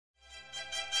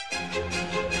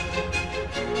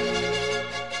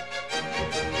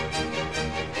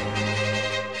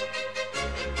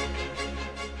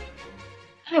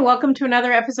Welcome to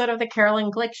another episode of the Carolyn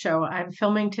Glick Show. I'm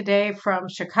filming today from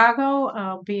Chicago.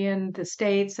 I'll be in the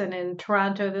States and in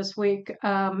Toronto this week,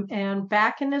 and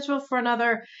back in Israel for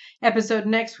another episode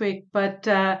next week. But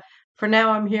for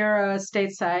now, I'm here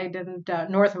stateside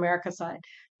and North America side,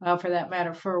 for that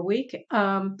matter, for a week.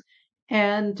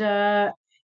 And a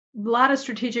lot of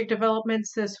strategic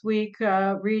developments this week.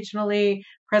 Regionally,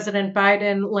 President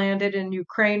Biden landed in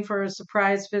Ukraine for a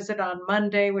surprise visit on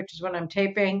Monday, which is when I'm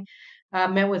taping.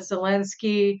 Met with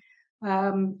Zelensky.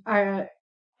 Iran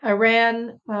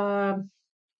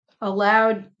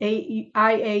allowed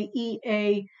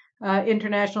IAEA,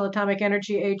 International Atomic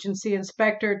Energy Agency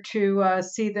inspector, to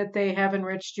see that they have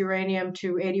enriched uranium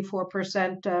to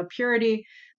 84% purity,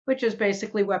 which is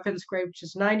basically weapons grade, which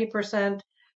is 90%.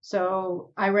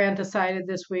 So Iran decided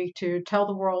this week to tell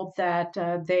the world that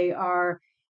they are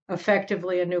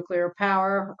effectively a nuclear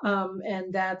power,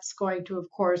 and that's going to, of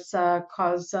course,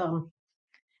 cause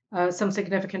some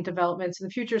significant developments in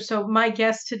the future. So my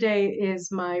guest today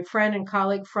is my friend and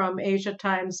colleague from Asia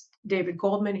Times, David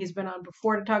Goldman. He's been on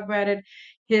before to talk about it.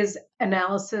 His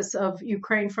analysis of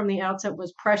Ukraine from the outset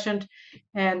was prescient,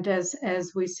 and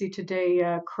as we see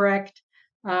today, correct.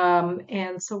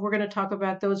 And so we're going to talk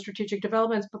about those strategic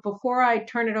developments. But before I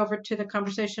turn it over to the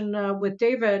conversation with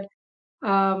David,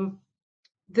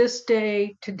 this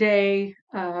day, today,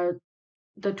 the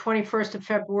 21st of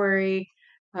February,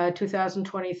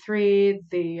 2023,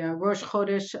 the Rosh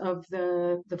Chodesh of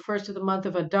the first of the month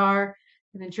of Adar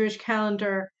in the Jewish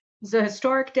calendar, is a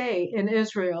historic day in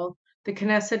Israel. The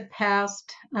Knesset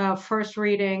passed first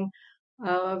reading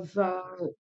of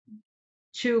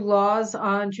two laws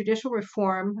on judicial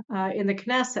reform in the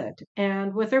Knesset.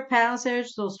 And with their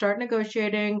passage, they'll start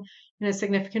negotiating in a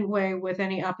significant way with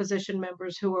any opposition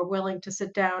members who are willing to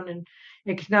sit down and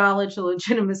acknowledge the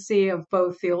legitimacy of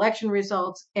both the election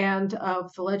results and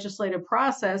of the legislative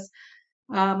process.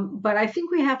 But I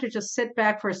think we have to just sit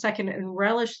back for a second and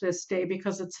relish this day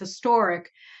because it's historic.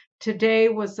 Today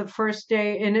was the first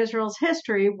day in Israel's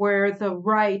history where the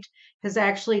right has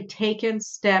actually taken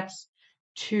steps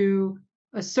to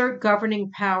assert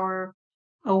governing power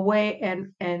away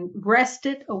and wrest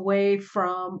it away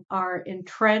from our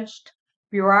entrenched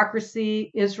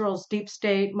bureaucracy, Israel's deep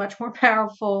state, much more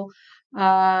powerful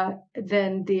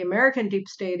than the American deep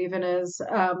state, even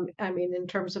in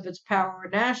terms of its power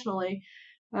nationally.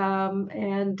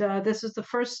 And this is the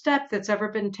first step that's ever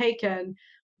been taken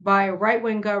by a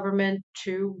right-wing government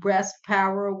to wrest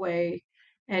power away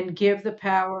and give the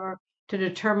power to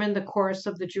determine the course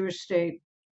of the Jewish state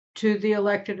to the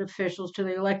elected officials, to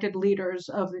the elected leaders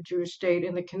of the Jewish state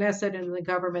in the Knesset and in the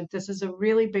government. This is a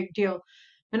really big deal.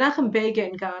 Menachem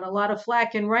Begin got a lot of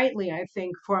flack, and rightly, I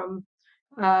think, from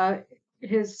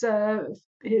his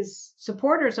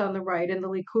supporters on the right in the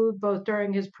Likud, both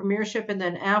during his premiership and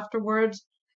then afterwards,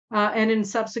 and in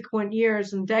subsequent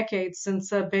years and decades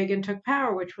since Begin took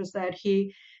power, which was that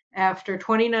he, after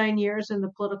 29 years in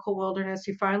the political wilderness,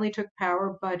 he finally took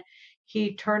power, but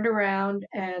he turned around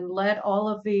and let all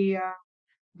of the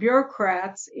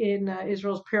bureaucrats in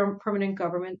Israel's permanent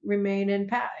government remain in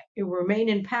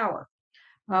power.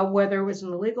 Whether it was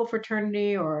in the legal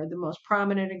fraternity or the most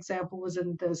prominent example was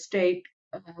in the state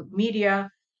media,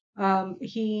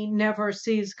 he never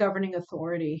seized governing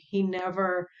authority. He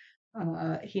never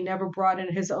brought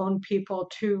in his own people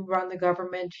to run the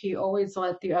government. He always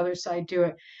let the other side do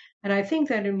it. And I think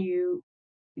that when you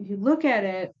look at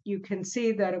it, you can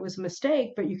see that it was a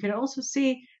mistake, but you can also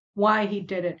see why he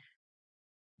did it.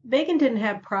 Begin didn't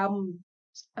have problems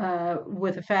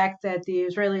with the fact that the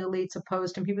Israeli elites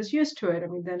opposed him. He was used to it. I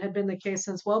mean, that had been the case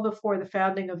since well before the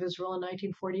founding of Israel in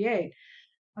 1948.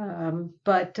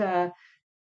 But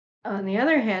on the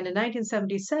other hand, in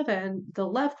 1977, the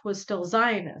left was still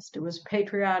Zionist. It was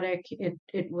patriotic.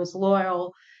 It was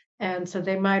loyal. And so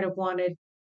they might have wanted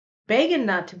Begin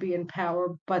not to be in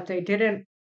power, but they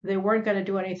weren't going to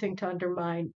do anything to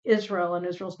undermine Israel and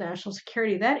Israel's national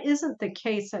security. That isn't the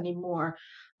case anymore.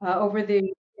 Over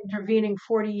the intervening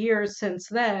 40 years since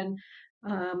then,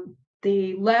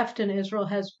 the left in Israel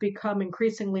has become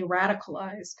increasingly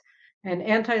radicalized and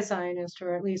anti-Zionist,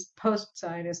 or at least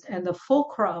post-Zionist, and the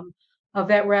fulcrum of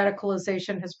that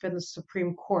radicalization has been the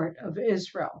Supreme Court of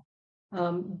Israel.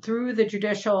 Through the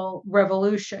judicial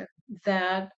revolution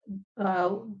that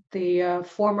the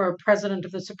former president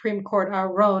of the Supreme Court,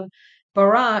 Aaron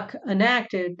Barak,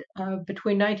 enacted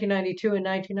between 1992 and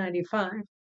 1995,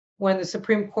 when the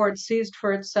Supreme Court seized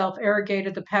for itself,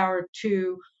 arrogated the power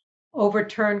to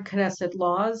overturn Knesset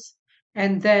laws,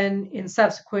 and then in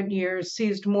subsequent years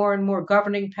seized more and more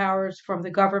governing powers from the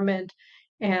government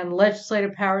and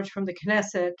legislative powers from the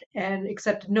Knesset, and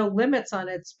accepted no limits on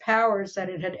its powers that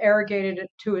it had arrogated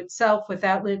it to itself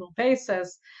without legal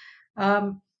basis.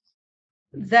 Um,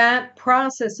 that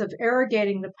process of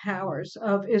arrogating the powers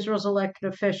of Israel's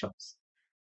elected officials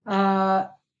uh,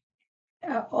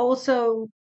 also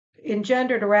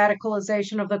engendered a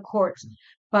radicalization of the courts.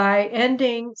 By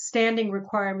ending standing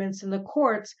requirements in the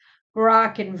courts,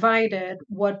 Barak invited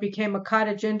what became a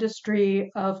cottage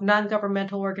industry of non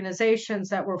governmental organizations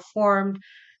that were formed,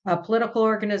 political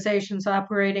organizations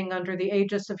operating under the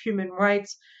aegis of human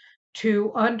rights,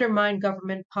 to undermine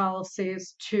government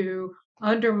policies, to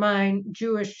undermine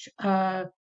Jewish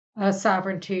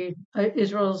sovereignty,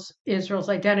 Israel's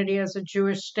identity as a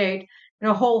Jewish state, and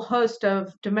a whole host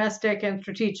of domestic and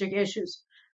strategic issues.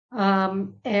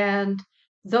 And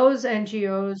those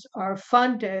NGOs are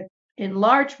funded in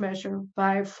large measure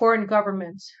by foreign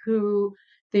governments who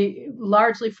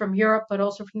largely from Europe, but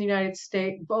also from the United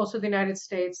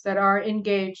States, that are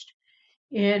engaged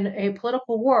in a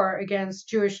political war against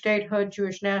Jewish statehood,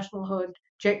 Jewish nationalhood,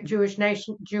 Jewish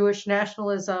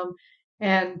nationalism,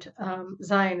 and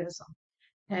Zionism.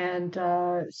 And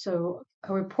so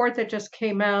a report that just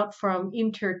came out from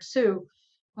Im Tirtzu,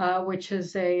 which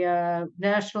is a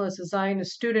nationalist, a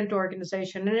Zionist student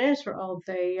organization in Israel,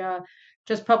 they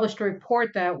just published a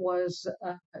report that was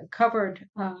covered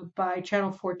by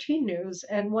Channel 14 News.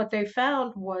 And what they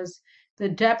found was the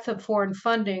depth of foreign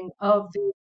funding of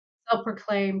the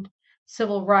self-proclaimed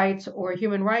civil rights or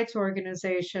human rights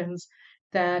organizations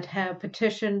that have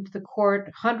petitioned the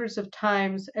court hundreds of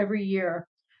times every year.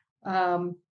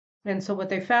 Um, and so what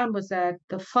they found was that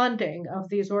the funding of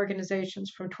these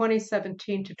organizations from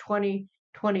 2017 to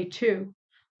 2022,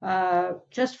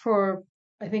 just for,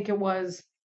 I think it was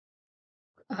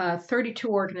 32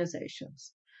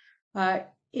 organizations, uh,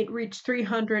 it reached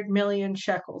 300 million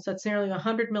shekels. That's nearly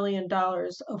 $100 million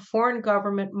of foreign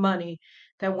government money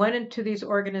that went into these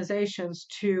organizations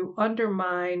to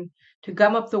undermine, to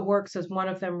gum up the works, as one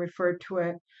of them referred to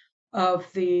it,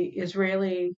 of the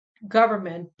Israeli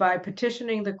government by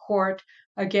petitioning the court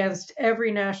against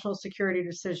every national security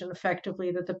decision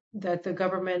effectively that the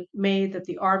government made, that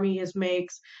the army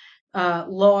makes,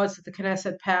 laws that the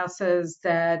Knesset passes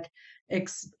that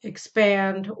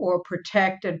expand or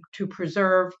protect and to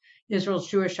preserve Israel's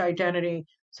Jewish identity.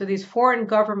 So these foreign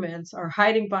governments are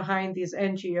hiding behind these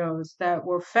NGOs that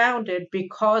were founded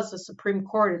because the Supreme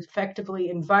Court effectively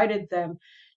invited them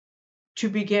to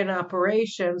begin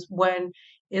operations when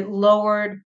it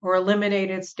lowered or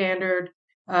eliminated standing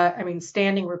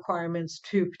requirements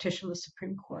to petition the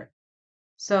Supreme Court.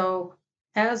 So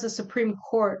as the Supreme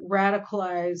Court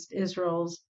radicalized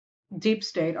Israel's deep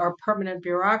state, our permanent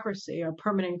bureaucracy, our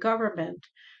permanent government,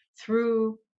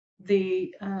 through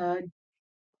the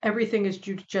everything is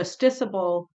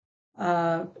justiciable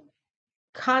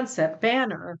concept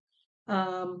banner,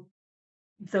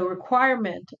 the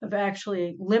requirement of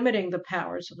actually limiting the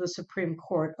powers of the Supreme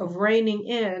Court, of reining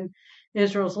in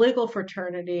Israel's legal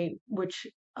fraternity, which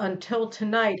until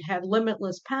tonight had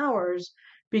limitless powers,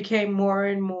 became more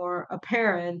and more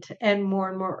apparent and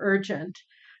more urgent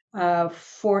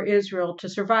for Israel to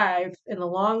survive in the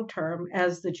long term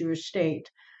as the Jewish state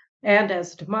and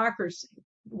as a democracy,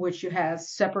 which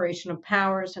has separation of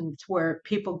powers, and it's where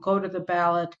people go to the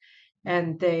ballot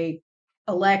and they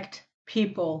elect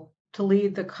people to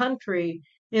lead the country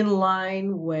in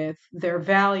line with their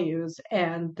values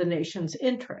and the nation's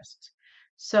interests.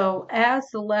 So as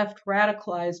the left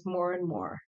radicalized more and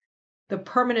more, the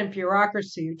permanent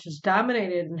bureaucracy, which is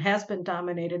dominated and has been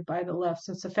dominated by the left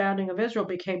since the founding of Israel,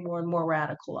 became more and more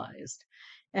radicalized.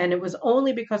 And it was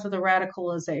only because of the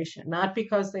radicalization, not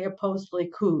because they opposed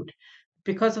Likud,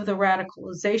 because of the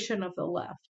radicalization of the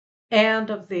left and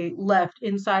of the left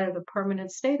inside of the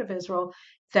permanent state of Israel,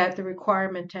 that the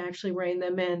requirement to actually rein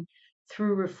them in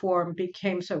through reform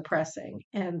became so pressing.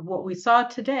 And what we saw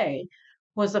today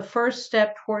was the first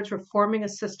step towards reforming a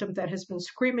system that has been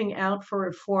screaming out for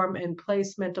reform and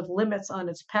placement of limits on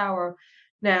its power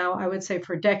now, I would say,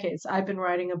 for decades. I've been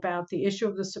writing about the issue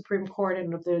of the Supreme Court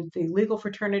and of the legal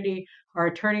fraternity, our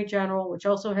Attorney General, which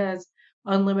also has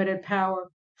unlimited power,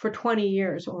 for 20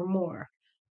 years or more.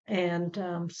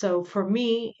 And so for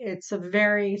me, it's a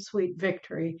very sweet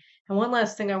victory. And one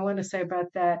last thing I want to say about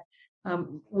that,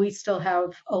 we still have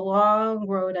a long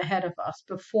road ahead of us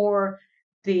before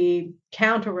the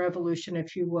counter revolution,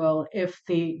 if you will, if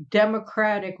the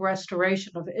democratic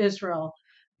restoration of Israel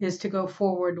is to go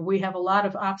forward. We have a lot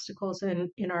of obstacles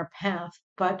in our path.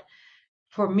 But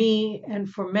for me and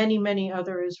for many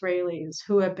other Israelis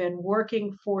who have been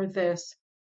working for this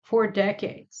for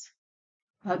decades,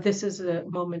 this is a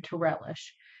moment to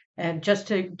relish. And just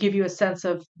to give you a sense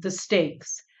of the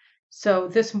stakes. So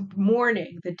this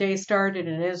morning, the day started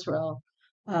in Israel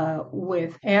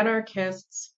with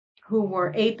anarchists who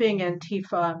were aping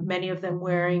Antifa, many of them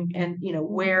wearing and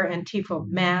wear Antifa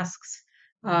masks.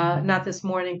 Not this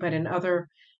morning, but in other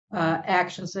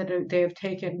actions that they have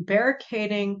taken,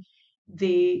 barricading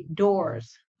the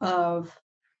doors of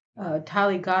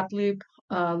Tali Gottlieb,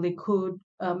 Likud,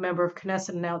 a member of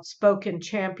Knesset, an outspoken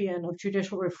champion of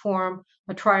judicial reform,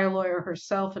 a trial lawyer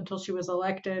herself until she was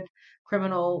elected,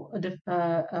 criminal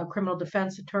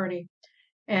defense attorney,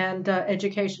 and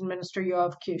Education Minister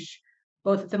Yoav Kish.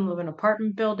 Both of them live in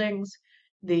apartment buildings.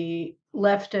 The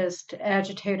leftist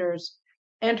agitators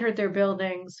entered their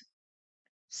buildings,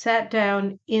 sat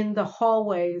down in the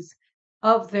hallways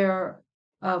of their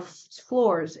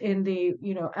floors, in the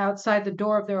outside the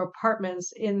door of their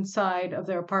apartments, inside of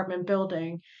their apartment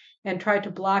building, and tried to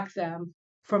block them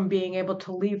from being able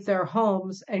to leave their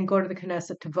homes and go to the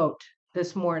Knesset to vote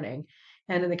this morning.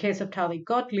 And in the case of Tali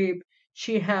Gottlieb,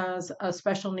 she has a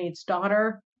special needs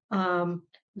daughter,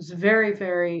 who's very,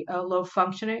 very low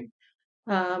functioning,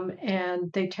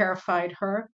 and they terrified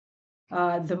her.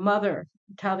 The mother,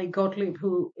 Tali Gottlieb,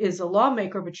 who is a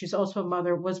lawmaker, but she's also a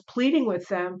mother, was pleading with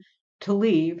them to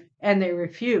leave, and they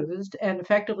refused and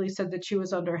effectively said that she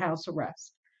was under house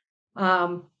arrest.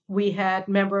 We had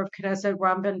member of Knesset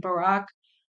Ram Ben Barak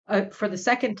for the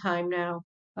second time now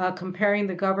comparing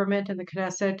the government and the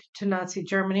Knesset to Nazi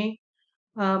Germany,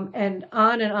 and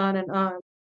on and on and on.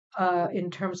 In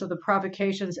terms of the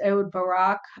provocations, Ehud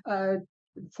Barak,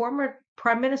 former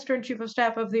prime minister and chief of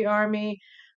staff of the army,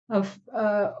 of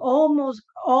almost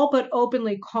all but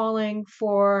openly calling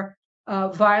for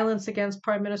violence against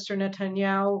Prime Minister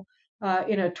Netanyahu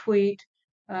in a tweet.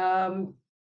 And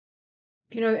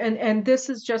this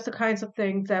is just the kinds of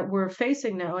things that we're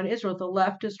facing now in Israel. The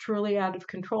left is truly out of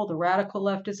control. The radical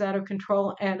left is out of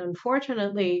control. And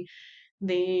unfortunately,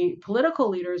 the political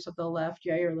leaders of the left,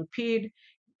 Yair Lapid,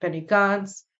 Benny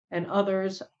Gantz, and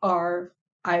others, are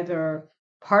either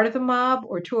part of the mob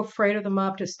or too afraid of the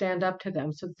mob to stand up to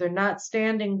them. So they're not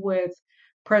standing with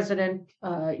President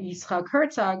Yitzhak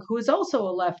Herzog, who is also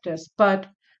a leftist, but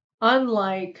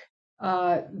unlike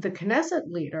the Knesset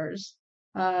leaders,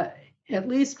 at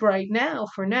least right now,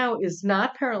 for now, is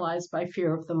not paralyzed by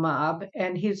fear of the mob,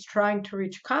 and he's trying to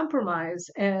reach compromise.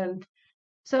 And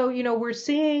so, we're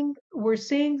seeing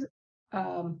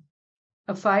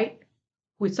a fight.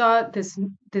 We saw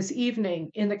this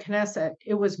evening in the Knesset.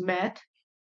 It was met,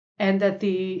 and that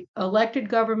the elected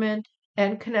government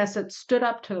and Knesset stood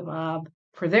up to the mob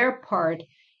for their part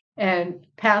and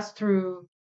passed through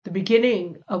the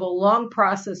beginning of a long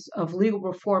process of legal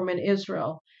reform in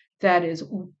Israel that is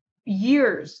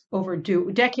years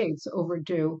overdue, decades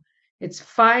overdue. It's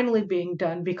finally being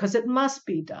done because it must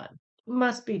be done,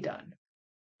 must be done.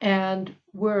 And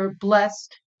we're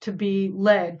blessed to be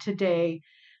led today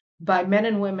by men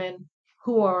and women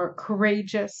who are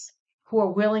courageous, who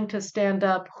are willing to stand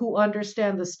up, who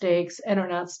understand the stakes and are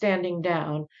not standing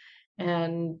down.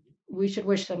 And we should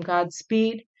wish them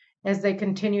Godspeed as they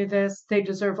continue this. They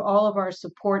deserve all of our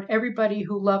support. Everybody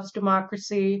who loves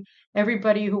democracy,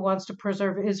 everybody who wants to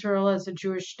preserve Israel as a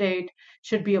Jewish state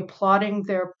should be applauding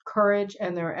their courage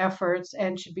and their efforts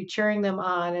and should be cheering them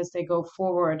on as they go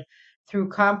forward through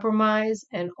compromise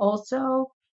and also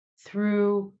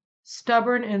through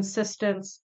stubborn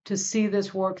insistence to see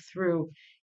this work through.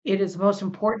 It is the most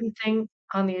important thing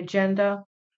on the agenda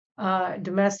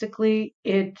domestically.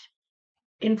 It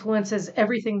influences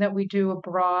everything that we do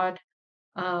abroad,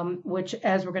 which,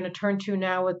 as we're going to turn to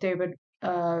now with David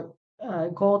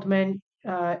Goldman,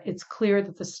 it's clear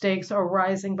that the stakes are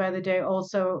rising by the day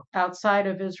also outside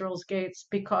of Israel's gates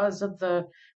because of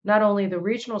not only the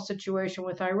regional situation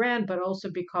with Iran, but also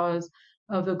because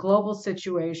of the global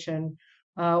situation,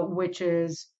 which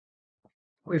is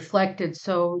reflected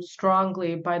so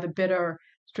strongly by the bitter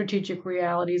strategic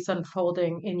realities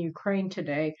unfolding in Ukraine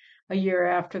today, a year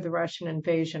after the Russian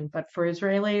invasion. But for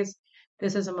Israelis,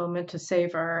 this is a moment to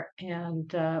savor,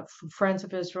 and for friends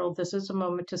of Israel, this is a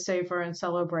moment to savor and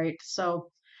celebrate. So,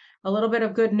 a little bit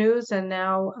of good news, and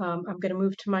now I'm going to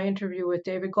move to my interview with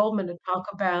David Goldman to talk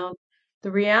about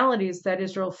the realities that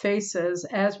Israel faces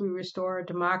as we restore our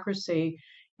democracy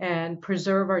and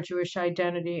preserve our Jewish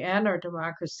identity and our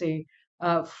democracy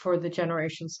for the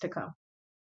generations to come.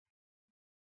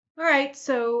 All right,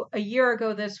 so a year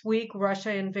ago this week,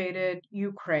 Russia invaded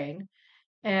Ukraine.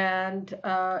 And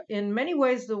in many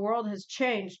ways, the world has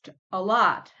changed a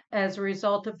lot as a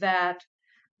result of that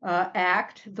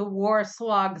act. The war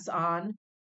slogs on.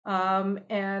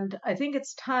 And I think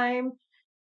it's time,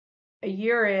 a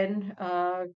year in,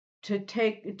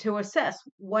 to assess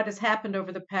what has happened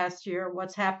over the past year,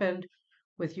 what's happened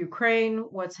with Ukraine,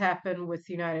 what's happened with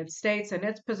the United States and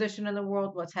its position in the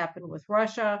world, what's happened with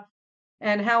Russia,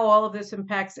 and how all of this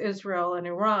impacts Israel and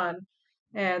Iran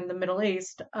and the Middle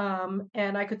East.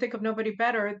 And I could think of nobody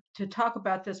better to talk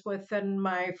about this with than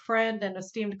my friend and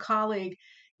esteemed colleague,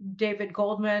 David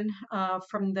Goldman,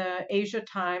 from the Asia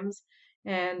Times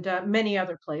and many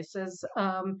other places.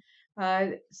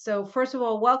 So first of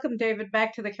all, welcome, David,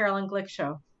 back to the Carolyn Glick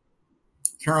Show.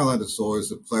 Carolyn, it's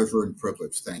always a pleasure and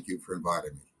privilege. Thank you for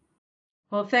inviting me.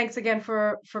 Well, thanks again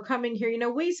for coming here. You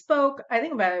know, we spoke, I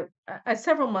think about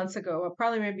several months ago, or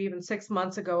probably maybe even 6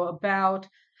 months ago, about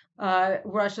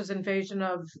Russia's invasion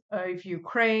of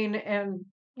Ukraine and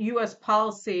U.S.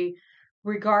 policy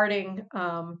regarding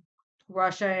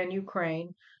Russia and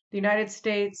Ukraine. The United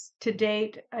States, to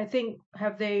date, I think,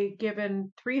 have they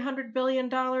given $300 billion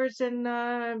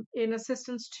in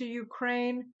assistance to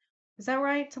Ukraine? Is that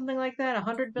right? Something like that?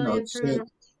 100 No, billion it's through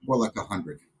more like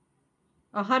 100.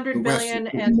 The 100 West is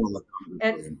billion, more like 100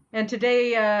 and billion. and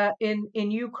today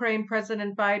in Ukraine,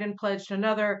 President Biden pledged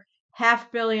another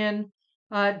 $500 million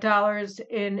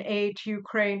in aid to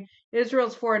Ukraine.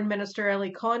 Israel's Foreign Minister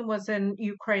Eli Cohen was in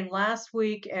Ukraine last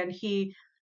week, and he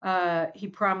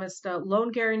promised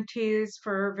loan guarantees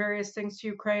for various things to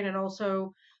Ukraine, and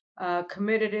also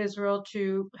committed Israel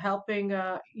to helping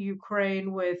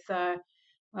Ukraine with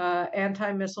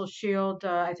anti-missile shield.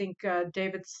 I think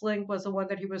David Sling was the one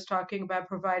that he was talking about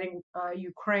providing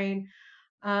Ukraine.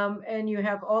 And you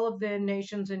have all of the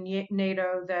nations in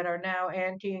NATO that are now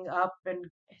anteing up and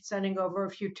sending over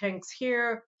a few tanks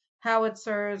here,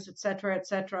 howitzers, et cetera, et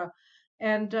cetera.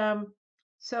 And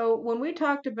so when we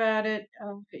talked about it,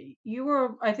 you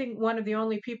were, I think, one of the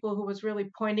only people who was really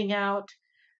pointing out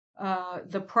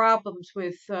the problems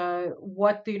with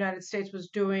what the United States was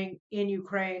doing in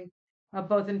Ukraine,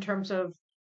 both in terms of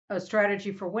a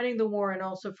strategy for winning the war and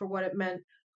also for what it meant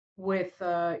with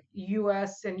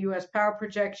U.S. and U.S. power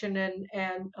projection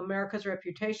and America's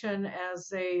reputation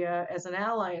as an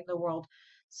ally in the world.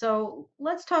 So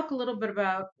let's talk a little bit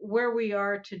about where we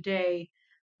are today.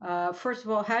 First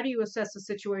of all, how do you assess the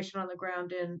situation on the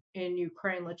ground in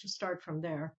Ukraine? Let's just start from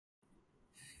there.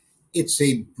 It's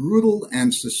a brutal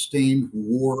and sustained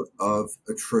war of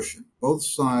attrition. Both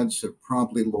sides have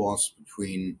probably lost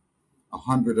between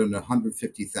 100 and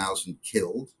 150,000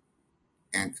 killed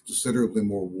and considerably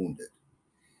more wounded.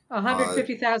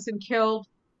 150,000 killed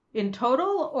in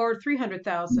total, or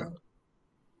 300,000?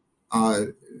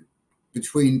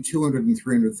 Between 200 and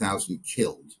 300,000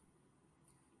 killed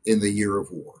in the year of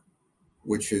war,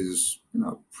 which is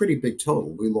a pretty big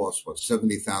total. We lost,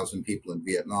 70,000 people in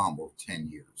Vietnam over 10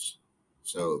 years.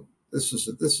 So this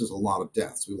is a lot of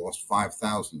deaths. We lost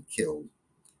 5,000 killed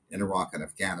in Iraq and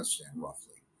Afghanistan, roughly.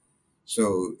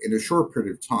 So in a short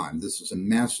period of time, this is a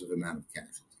massive amount of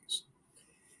casualties.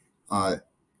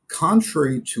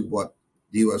 Contrary to what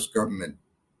the U.S. government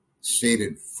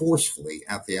stated forcefully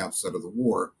at the outset of the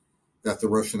war, that the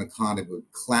Russian economy would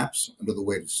collapse under the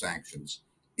weight of sanctions,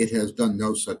 it has done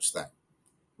no such thing.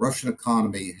 Russian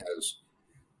economy has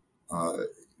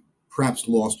perhaps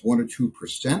lost 1 or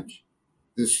 2%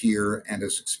 this year, and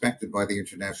is expected by the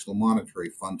International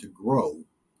Monetary Fund to grow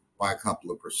by a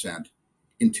couple of percent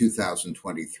in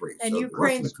 2023. And so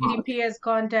Ukraine's GDP has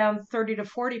gone down 30 to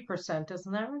 40%,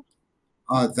 isn't that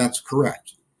right? That's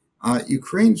correct.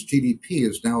 Ukraine's GDP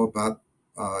is now about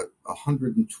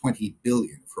 120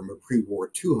 billion from a pre-war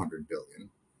 200 billion,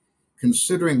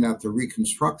 considering that the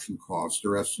reconstruction costs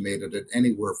are estimated at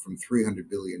anywhere from 300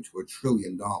 billion to $1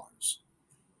 trillion.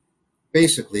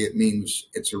 Basically, it means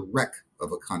it's a wreck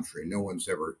of a country. No one's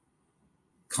ever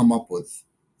come up with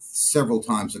several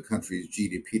times a country's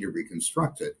GDP to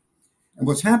reconstruct it. And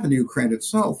what's happened to Ukraine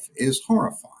itself is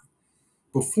horrifying.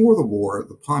 Before the war,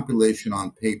 the population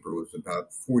on paper was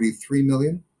about 43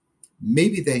 million.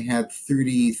 Maybe they had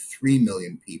 33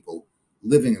 million people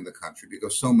living in the country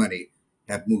because so many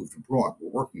had moved abroad, were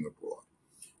working abroad.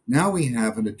 Now we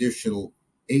have an additional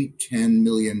 8-10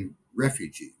 million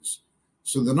refugees.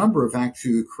 So the number of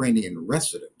actual Ukrainian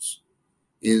residents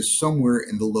is somewhere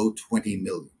in the low 20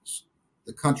 millions.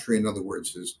 The country, in other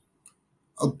words, is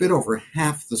a bit over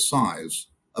half the size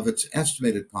of its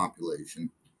estimated population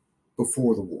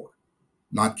before the war,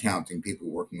 not counting people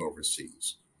working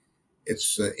overseas.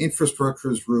 Its infrastructure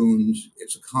is ruined,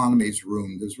 its economy is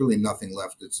ruined, there's really nothing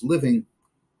left. It's living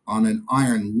on an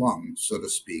iron lung, so to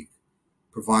speak,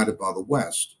 provided by the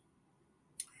West.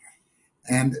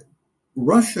 And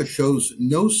Russia shows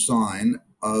no sign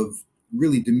of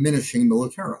really diminishing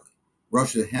militarily.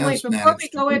 Russia Wait, has before we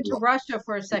managed to go move into up. Russia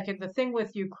for a second, the thing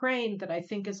with Ukraine that I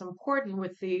think is important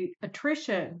with the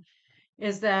attrition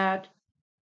is that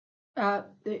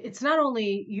it's not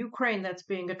only Ukraine that's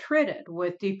being attrited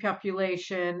with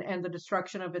depopulation and the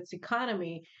destruction of its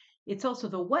economy, it's also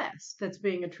the West that's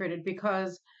being attrited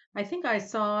because I think I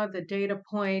saw the data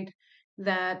point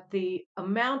that the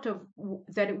amount of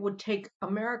that it would take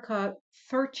America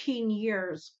 13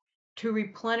 years to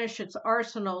replenish its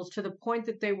arsenals to the point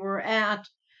that they were at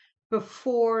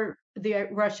before the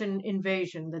Russian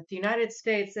invasion. That the United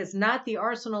States is not the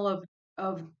arsenal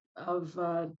of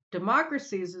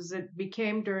democracies as it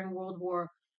became during World War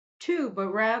II, but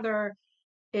rather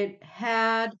it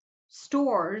had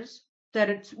stores that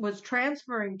it was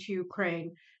transferring to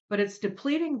Ukraine, but it's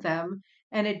depleting them,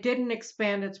 and it didn't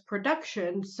expand its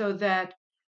production so that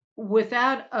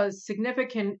without a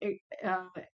significant uh,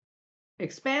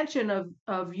 expansion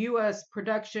of U.S.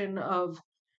 production of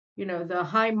the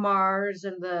HIMARS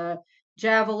and the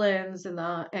javelins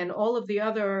and all of the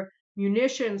other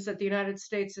munitions that the United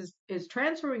States is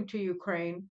transferring to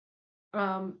Ukraine,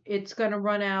 it's going to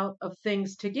run out of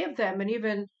things to give them. And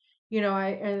even,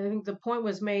 I think the point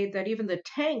was made that even the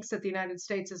tanks that the United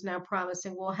States is now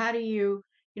promising, well, how do you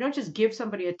don't just give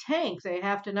somebody a tank. They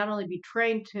have to not only be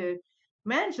trained to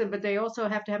manage them, but they also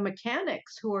have to have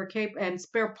mechanics who are capable and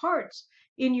spare parts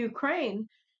in Ukraine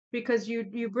because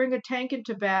you bring a tank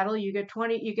into battle, you get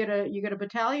 20, you get a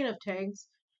battalion of tanks,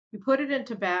 you put it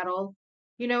into battle,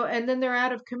 and then they're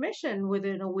out of commission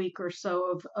within a week or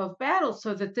so of battle.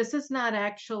 So that this is not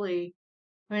actually,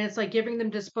 I mean, it's like giving them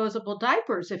disposable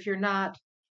diapers if you're not,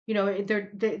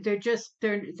 they're just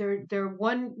they're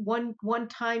one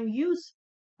time use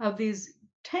of these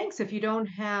tanks if you don't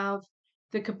have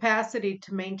the capacity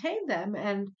to maintain them,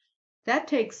 and that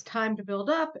takes time to build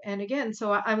up. And again,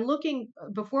 so I'm looking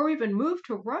before we even move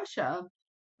to Russia.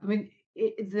 I mean,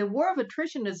 the war of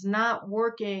attrition is not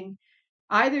working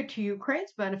either to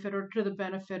Ukraine's benefit or to the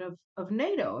benefit of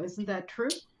NATO. Isn't that true?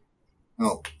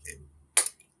 Well,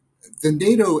 the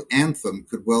NATO anthem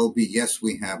could well be "Yes,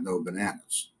 we have no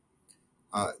bananas."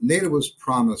 NATO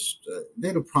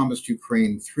promised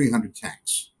Ukraine 300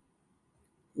 tanks,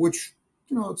 which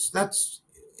that's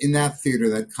in that theater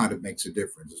that kind of makes a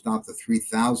difference. It's not the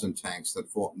 3,000 tanks that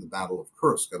fought in the Battle of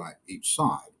Kursk on each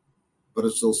side, but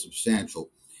it's still substantial.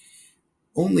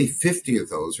 Only 50 of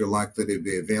those are likely to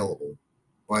be available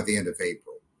by the end of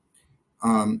April.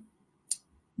 Um,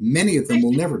 Many of them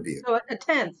will 50. never be. So a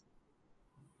tenth.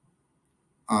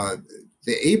 Uh,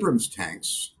 the Abrams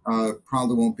tanks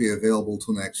probably won't be available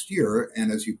till next year,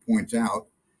 and as you point out,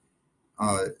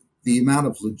 uh, the amount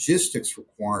of logistics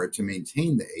required to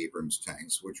maintain the Abrams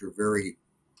tanks, which are very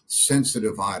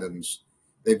sensitive items,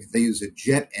 they use a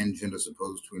jet engine as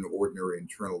opposed to an ordinary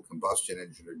internal combustion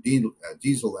engine or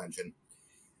diesel engine.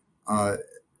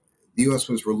 The U.S.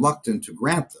 was reluctant to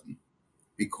grant them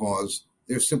because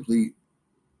they're simply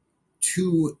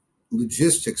too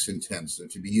logistics intensive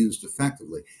to be used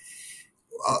effectively.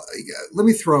 Let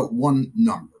me throw out one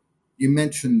number. You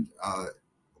mentioned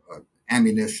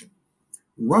ammunition.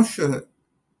 Russia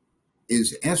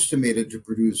is estimated to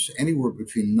produce anywhere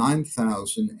between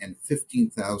 9,000 and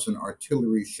 15,000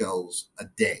 artillery shells a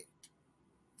day.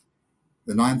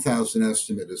 The 9,000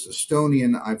 estimate is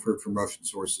Estonian. I've heard from Russian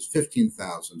sources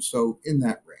 15,000, so in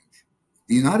that range.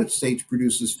 The United States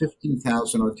produces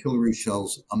 15,000 artillery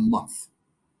shells a month.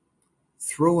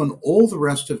 Throw in all the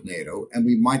rest of NATO, and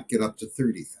we might get up to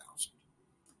 30,000.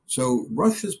 So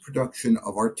Russia's production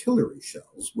of artillery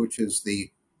shells, which is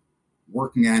the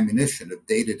working ammunition of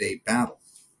day-to-day battle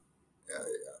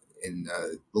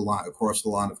across the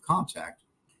line of contact,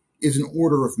 is an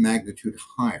order of magnitude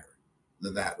higher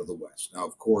than that of the West. Now,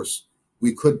 of course,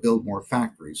 we could build more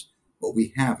factories, but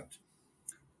we haven't.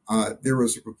 There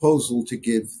was a proposal to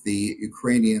give the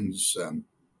Ukrainians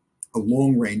a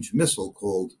long-range missile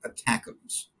called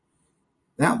ATACMS.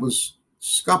 That was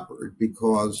scuppered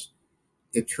because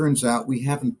it turns out we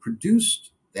haven't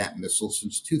produced that missile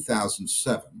since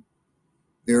 2007.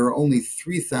 There are only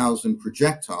 3,000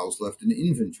 projectiles left in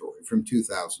inventory from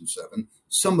 2007.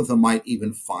 Some of them might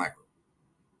even fire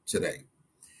today.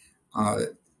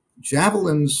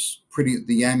 Javelins,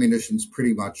 the ammunition's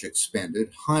pretty much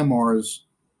expended. HIMARS,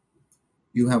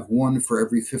 you have one for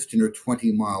every 15 or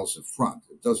 20 miles of front.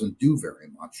 It doesn't do very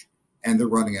much, and they're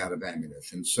running out of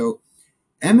ammunition. So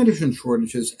ammunition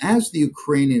shortages, as the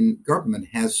Ukrainian government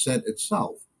has said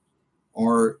itself,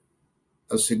 are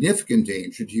a significant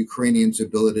danger to Ukrainians'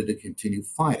 ability to continue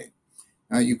fighting.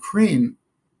 Now, Ukraine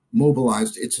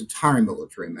mobilized its entire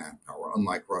military manpower,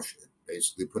 unlike Russia. It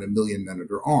basically put 1 million men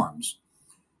under arms.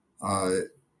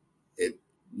 It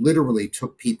literally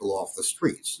took people off the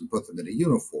streets and put them in a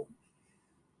uniform.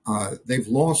 They've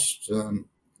lost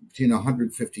between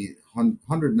 100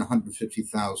 and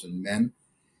 150,000 men.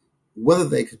 Whether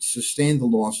they could sustain the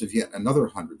loss of yet another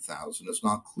 100,000 is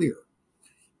not clear.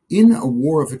 In a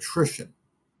war of attrition,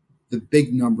 the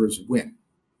big numbers win,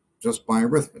 just by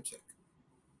arithmetic.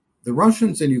 The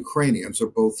Russians and Ukrainians are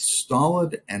both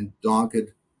stolid and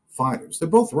dogged fighters. They're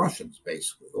both Russians,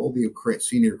 basically. All the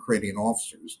senior Ukrainian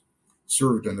officers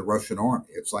served in the Russian army.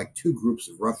 It's like two groups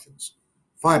of Russians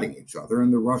fighting each other,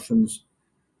 and the Russians,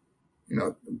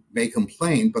 may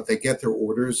complain, but they get their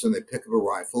orders and they pick up a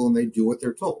rifle and they do what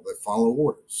they're told. They follow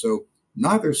orders. So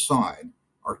neither side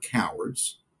are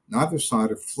cowards. Neither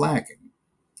side are flagging.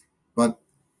 But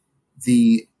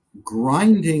the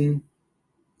grinding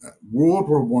World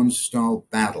War I style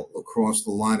battle across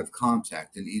the line of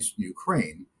contact in eastern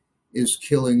Ukraine is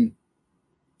killing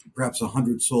perhaps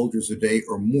 100 soldiers a day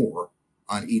or more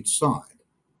on each side.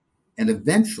 And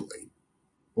eventually,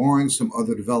 barring some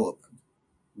other development,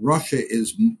 Russia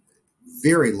is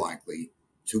very likely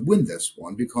to win this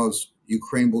one because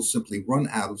Ukraine will simply run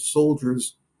out of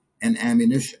soldiers and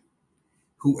ammunition.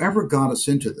 Whoever got us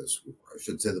into this war, I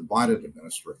should say the Biden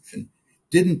administration,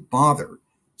 didn't bother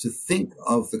to think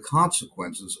of the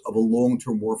consequences of a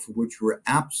long-term war for which we were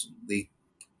absolutely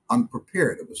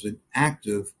unprepared. It was an act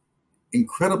of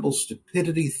incredible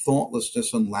stupidity,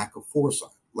 thoughtlessness, and lack of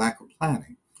foresight, lack of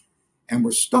planning. And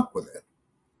we're stuck with it.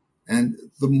 And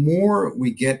the more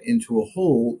we get into a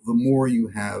hole, the more you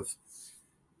have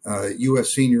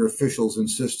U.S. senior officials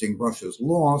insisting Russia's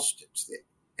lost. It's the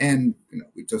end.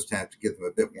 We just have to give them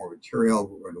a bit more material.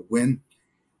 We're going to win.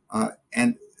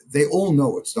 And they all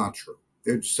know it's not true.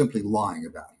 They're just simply lying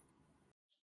about it.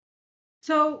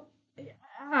 So,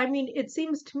 I mean, it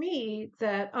seems to me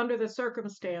that under the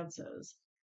circumstances,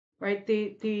 right,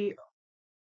 the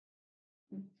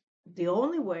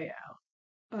only way out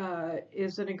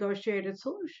is a negotiated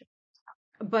solution.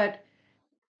 But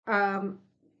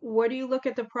what do you look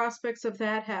at the prospects of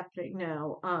that happening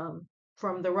now,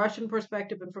 from the Russian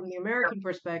perspective and from the American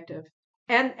perspective?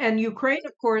 And Ukraine,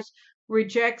 of course,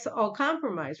 rejects all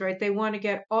compromise, right? They want to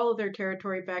get all of their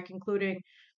territory back, including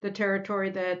the territory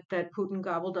that Putin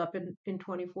gobbled up in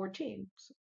 2014.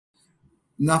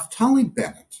 Naftali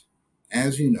Bennett,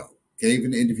 as you know, gave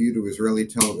an interview to Israeli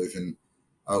television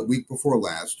a week before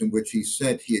last, in which he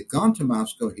said he had gone to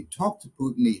Moscow, he talked to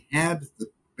Putin, he had the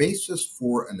basis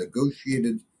for a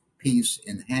negotiated peace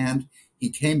in hand. He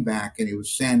came back and he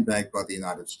was sandbagged by the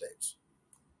United States.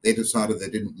 They decided they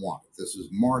didn't want it. This is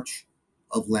March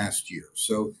of last year.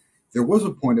 So there was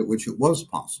a point at which it was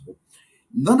possible.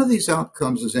 None of these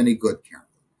outcomes is any good, Karen.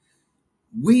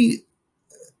 We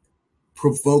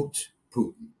provoked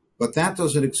Putin, but that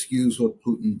doesn't excuse what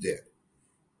Putin did.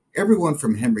 Everyone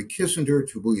from Henry Kissinger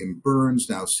to William Burns,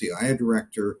 now CIA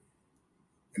director,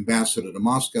 ambassador to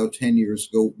Moscow 10 years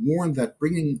ago, warned that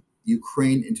bringing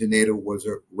Ukraine into NATO was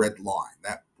a red line.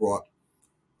 That brought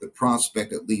the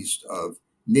prospect, at least, of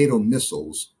NATO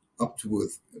missiles up to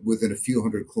within a few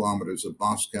hundred kilometers of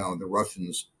Moscow, and the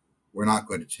Russians were not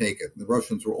going to take it. And the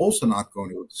Russians were also not going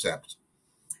to accept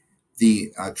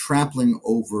the trampling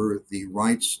over the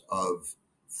rights of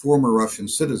former Russian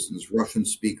citizens, Russian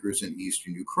speakers in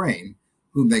eastern Ukraine,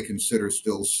 whom they consider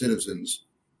still citizens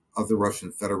of the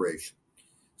Russian Federation.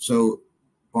 So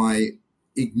by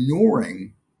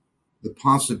ignoring the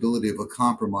possibility of a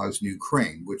compromise in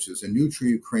Ukraine, which is a neutral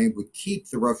Ukraine would keep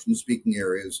the Russian-speaking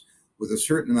areas with a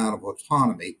certain amount of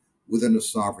autonomy within a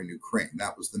sovereign Ukraine.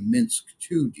 That was the Minsk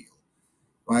II deal.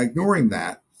 By ignoring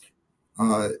that,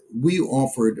 we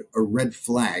offered a red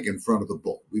flag in front of the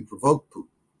bull. We provoked Putin.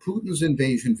 Putin's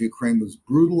invasion of Ukraine was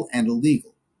brutal and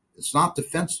illegal. It's not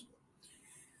defensible.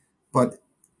 But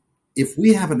if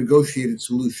we have a negotiated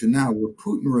solution now where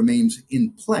Putin remains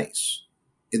in place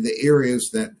in the areas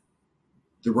that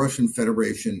the Russian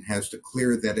Federation has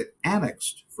declared that it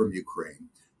annexed from Ukraine,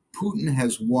 Putin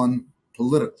has won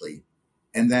politically,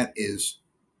 and that is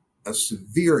a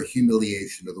severe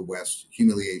humiliation of the West,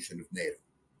 humiliation of NATO.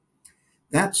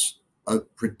 That's a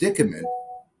predicament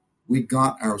we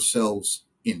got ourselves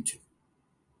into.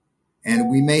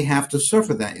 And we may have to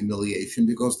suffer that humiliation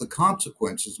because the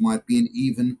consequences might be an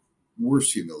even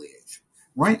worse humiliation.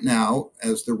 Right now,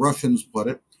 as the Russians put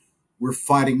it, we're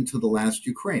fighting to the last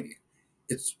Ukrainian.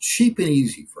 It's cheap and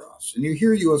easy for us. And you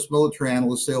hear U.S. military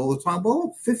analysts say all the time,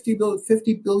 well,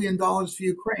 $50 billion for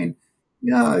Ukraine.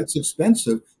 Yeah, it's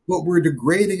expensive, but we're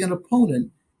degrading an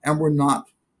opponent and we're not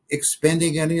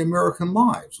expending any American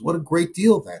lives. What a great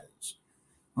deal that is.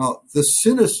 The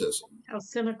cynicism How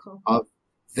cynical. of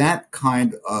that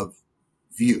kind of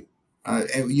view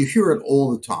And you hear it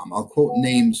all the time. I'll quote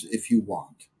names if you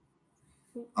want.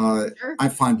 Sure. I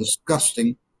find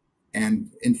disgusting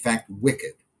and, in fact,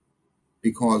 wicked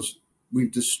because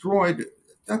we've destroyed,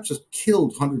 not just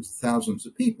killed hundreds of thousands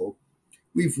of people,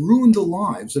 we've ruined the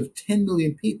lives of 10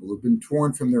 million people who've been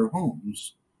torn from their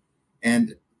homes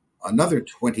and another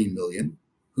 20 million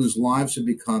whose lives have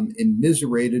become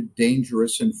immiserated,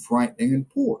 dangerous, and frightening and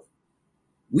poor.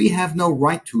 We have no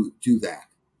right to do that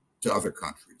to other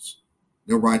countries,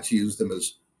 no right to use them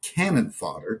as cannon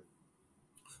fodder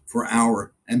for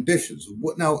our ambitions.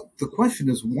 Now, the question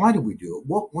is, why do we do it?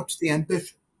 What's the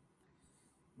ambition?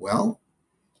 Well,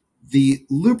 the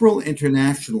liberal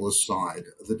internationalist side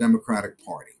of the Democratic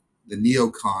Party, the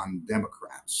neocon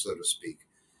Democrats, so to speak,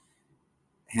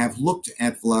 have looked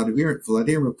at Vladimir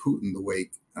Putin the way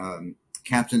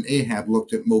Captain Ahab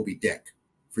looked at Moby Dick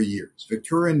for years.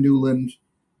 Victoria Nuland,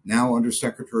 now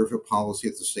Undersecretary for Policy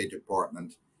at the State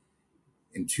Department,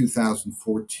 in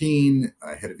 2014,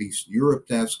 head of Eastern Europe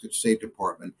desk at State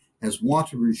Department, has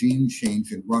wanted regime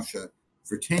change in Russia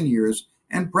for 10 years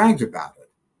and bragged about it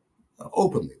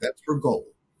openly. That's her goal.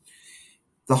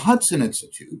 The Hudson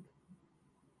Institute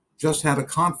just had a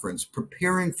conference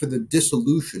preparing for the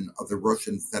dissolution of the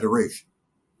Russian Federation.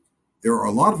 There are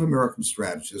a lot of American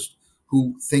strategists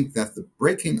who think that the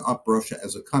breaking up Russia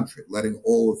as a country, letting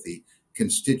all of the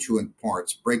constituent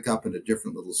parts break up into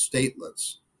different little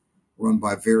statelets run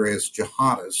by various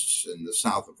jihadists in the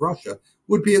south of Russia,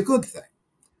 would be a good thing.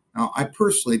 Now, I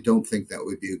personally don't think that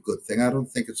would be a good thing. I don't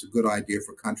think it's a good idea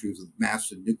for countries with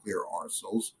massive nuclear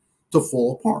arsenals to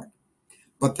fall apart.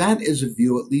 But that is a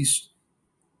view, at least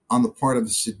on the part of a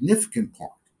significant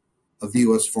part of the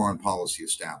U.S. foreign policy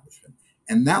establishment.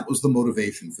 And that was the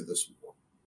motivation for this war.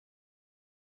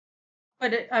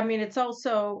 But it's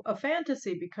also a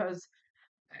fantasy because,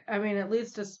 at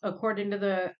least according to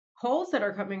the polls that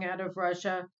are coming out of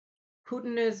Russia,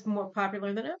 Putin is more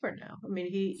popular than ever now. No, of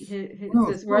the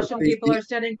course, Russian people are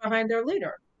standing behind their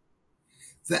leader.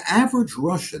 the average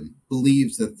Russian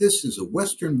believes that this is a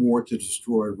Western war to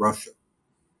destroy Russia.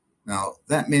 Now,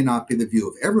 that may not be the view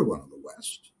of everyone in the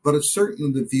West, but it's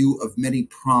certainly the view of many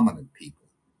prominent people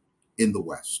in the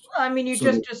West. Well, you So,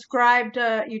 just described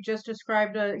a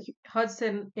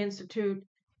Hudson Institute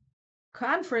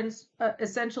conference,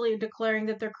 essentially declaring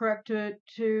that they're correct to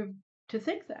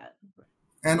think that.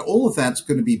 and all of that's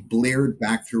going to be blared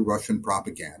back through Russian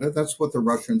propaganda. That's what the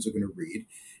Russians are going to read,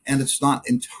 and it's not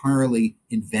entirely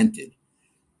invented.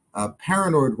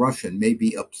 Paranoid Russian may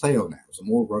be a pleonasm.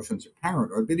 All Russians are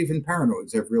paranoid, but even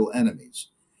paranoids have real enemies.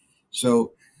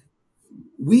 So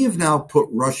we have now put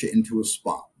Russia into a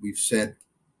spot. We've said,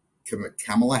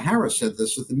 Kamala Harris said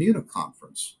this at the Munich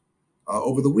conference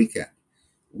over the weekend.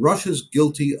 Russia's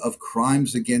guilty of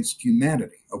crimes against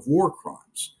humanity, of war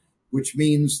crimes, which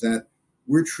means that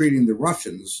we're treating the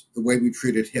Russians the way we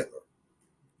treated Hitler.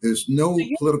 There's So no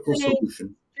you're political saying,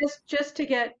 solution. just to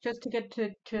get to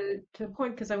the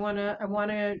point, because I want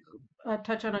to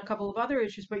touch on a couple of other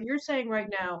issues, but you're saying right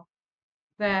now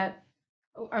that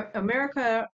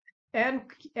America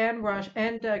and Russia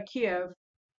and Kiev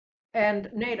and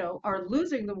NATO are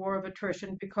losing the war of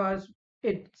attrition because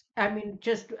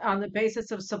just on the basis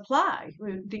of supply.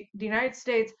 The United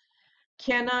States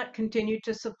cannot continue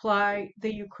to supply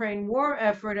the Ukraine war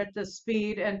effort at the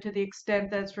speed and to the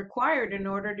extent that's required in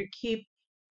order to keep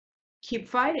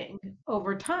fighting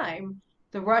over time.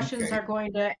 The Russians Okay. are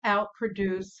going to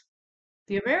outproduce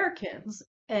the Americans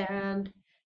and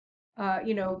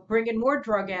bring in more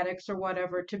drug addicts or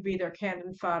whatever to be their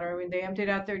cannon fodder. They emptied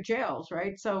out their jails,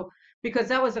 right? So, because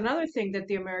that was another thing that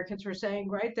the Americans were saying,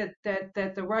 right?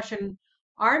 That the Russian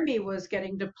army was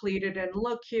getting depleted, and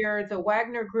look here, the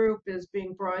Wagner group is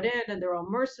being brought in, and they're all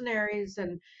mercenaries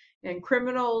and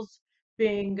criminals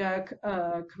being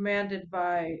commanded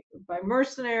by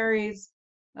mercenaries.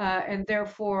 And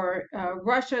therefore,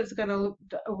 Russia is going to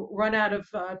run out of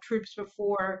troops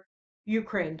before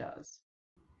Ukraine does.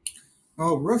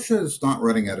 Well, Russia is not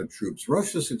running out of troops.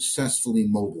 Russia successfully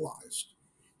mobilized.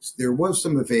 There was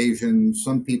some evasion.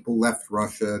 Some people left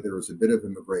Russia. There was a bit of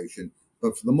immigration.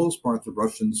 But for the most part, the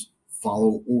Russians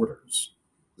follow orders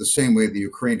the same way the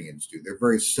Ukrainians do. They're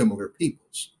very similar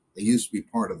peoples. They used to be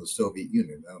part of the Soviet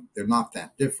Union. They're not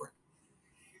that different.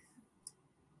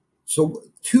 So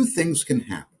two things can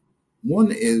happen.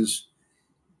 One is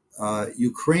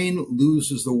Ukraine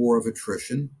loses the war of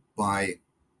attrition by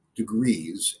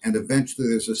degrees, and eventually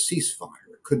there's a ceasefire.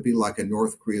 It could be like a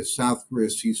North Korea, South Korea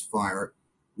ceasefire,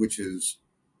 which is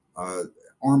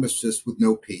armistice with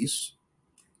no peace.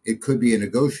 It could be a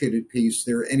negotiated peace.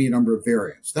 There are any number of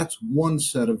variants. That's one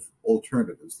set of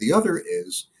alternatives. The other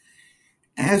is,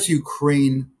 as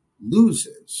Ukraine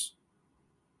loses,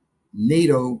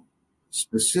 NATO,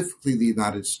 specifically the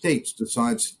United States,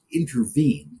 decides to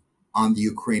intervene on the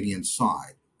Ukrainian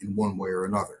side in one way or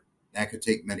another. That could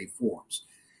take many forms.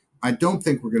 I don't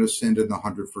think we're going to send in the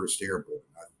 101st Airborne.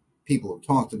 People have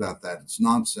talked about that. It's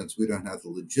nonsense. We don't have the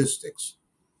logistics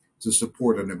to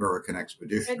support an American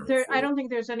expeditionary I force. don't think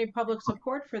there's any public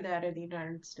support for that in the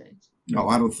United States. No,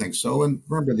 I don't think so. And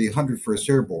remember, the 101st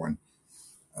Airborne,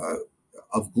 uh,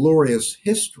 of glorious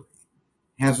history,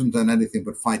 hasn't done anything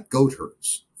but fight goat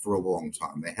herds for a long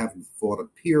time. They haven't fought a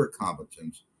peer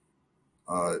combatant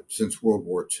since World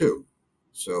War II.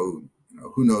 So,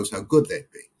 who knows how good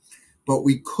they'd be. But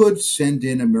we could send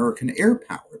in American air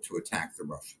power to attack the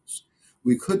Russians.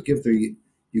 We could give the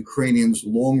Ukrainians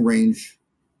long-range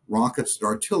rockets and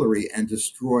artillery and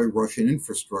destroy Russian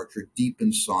infrastructure deep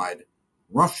inside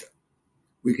Russia.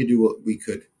 We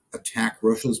could attack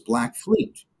Russia's Black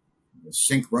Fleet,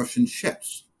 sink Russian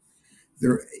ships.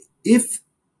 If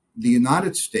the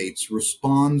United States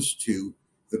responds to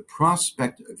the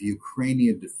prospect of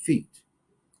Ukrainian defeat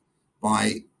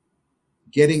by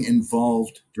getting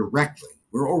involved directly,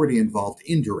 we're already involved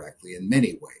indirectly in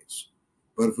many ways,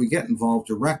 but if we get involved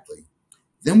directly,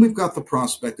 then we've got the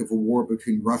prospect of a war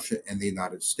between Russia and the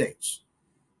United States.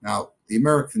 Now, the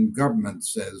American government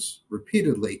says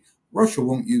repeatedly, Russia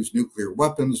won't use nuclear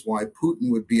weapons. Why? Putin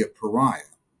would be a pariah.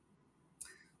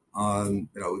 It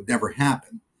would never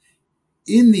happen.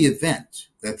 In the event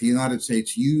that the United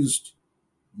States used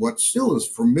what still is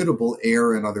formidable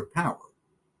air and other power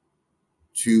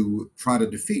to try to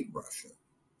defeat Russia,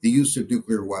 the use of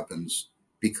nuclear weapons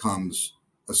becomes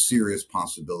a serious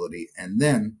possibility. And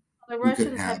then The we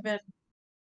could Russians have. have been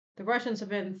the Russians have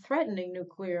been threatening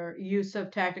nuclear use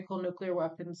of tactical nuclear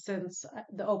weapons since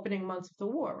the opening months of the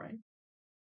war, right?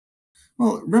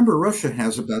 Well, remember, Russia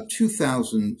has about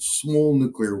 2,000 small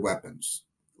nuclear weapons,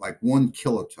 like 1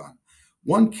 kiloton.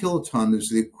 1 kiloton is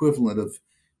the equivalent of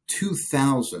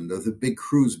 2,000 of the big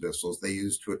cruise missiles they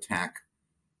use to attack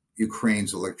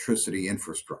Ukraine's electricity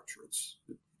infrastructure.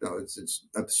 It's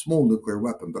a small nuclear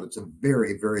weapon, but it's a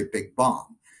very, very big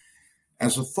bomb.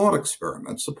 As a thought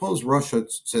experiment, suppose Russia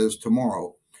says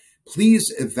tomorrow,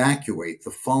 please evacuate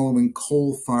the following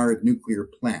coal-fired nuclear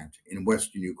plant in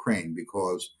western Ukraine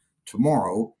because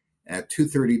tomorrow at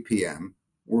 2:30 p.m.,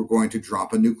 we're going to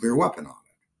drop a nuclear weapon on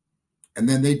it. And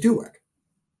then they do it.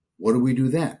 What do we do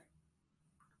then?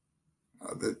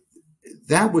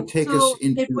 That would take us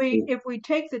into. If we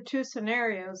take the two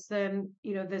scenarios, then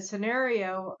the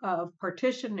scenario of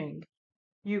partitioning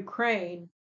Ukraine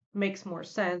makes more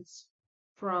sense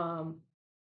from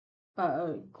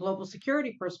a global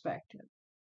security perspective.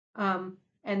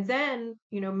 And then,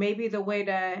 maybe the way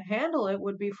to handle it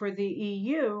would be for the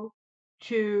EU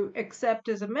to accept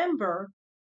as a member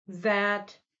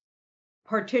that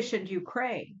partitioned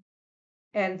Ukraine.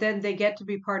 And then they get to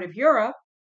be part of Europe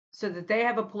so that they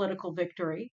have a political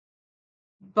victory,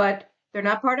 but they're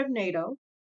not part of NATO,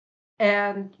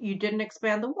 and you didn't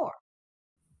expand the war.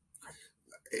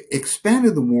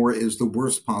 Expanding the war is the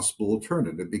worst possible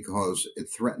alternative because it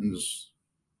threatens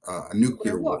a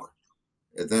nuclear war.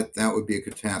 That would be a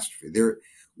catastrophe.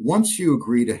 Once you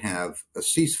agree to have a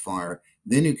ceasefire,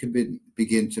 then you can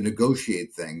begin to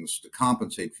negotiate things to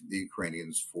compensate the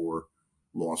Ukrainians for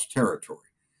lost territory.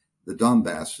 The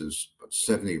Donbass is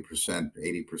 70%,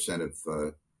 80%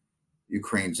 of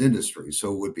Ukraine's industry,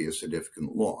 so it would be a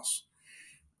significant loss.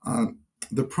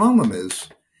 The problem is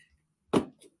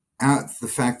the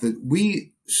fact that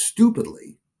we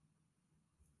stupidly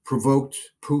provoked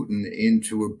Putin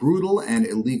into a brutal and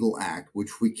illegal act,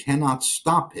 which we cannot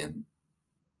stop him.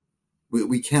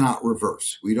 We cannot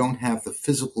reverse. We don't have the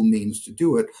physical means to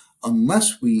do it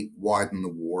unless we widen the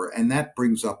war, and that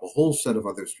brings up a whole set of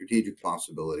other strategic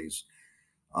possibilities,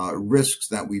 risks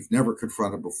that we've never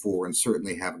confronted before and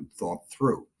certainly haven't thought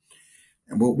through.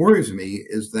 And what worries me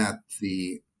is that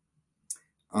the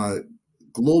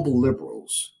global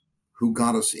liberals who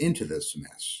got us into this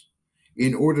mess,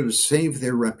 in order to save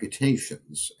their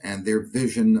reputations and their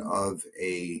vision of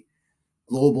a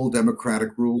global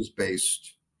democratic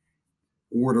rules-based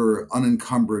order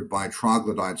unencumbered by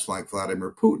troglodytes like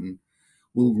Vladimir Putin,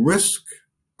 will risk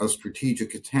a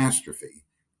strategic catastrophe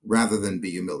rather than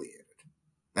be humiliated.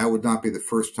 That would not be the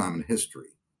first time in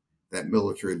history that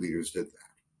military leaders did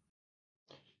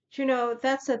that.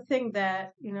 That's a thing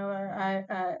that,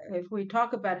 if we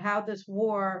talk about how this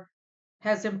war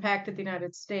has impacted the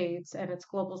United States and its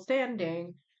global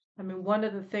standing, I mean, one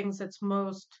of the things that's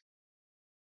most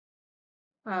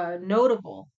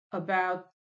notable about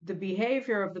the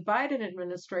behavior of the Biden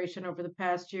administration over the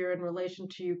past year in relation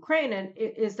to Ukraine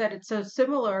is that it's so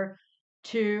similar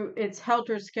to its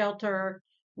helter-skelter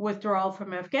withdrawal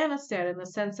from Afghanistan, in the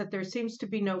sense that there seems to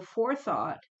be no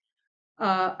forethought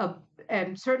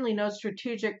and certainly no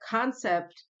strategic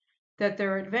concept that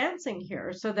they're advancing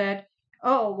here, so that,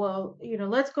 oh well,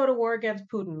 let's go to war against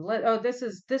Putin.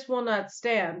 This will not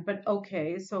stand. But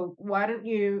okay, so why don't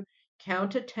you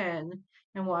count to 10,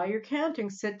 and while you're counting,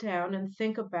 sit down and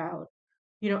think about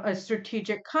a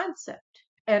strategic concept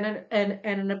and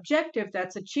an objective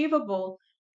that's achievable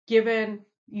given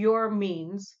your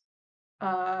means,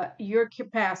 your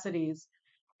capacities,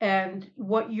 and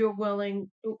what you're willing,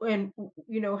 and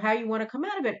how you want to come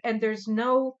out of it. And there's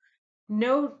no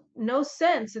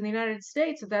sense in the United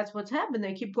States if that's what's happened.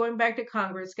 They keep going back to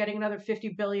Congress, getting another 50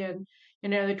 billion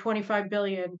and another 25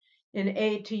 billion in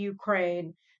aid to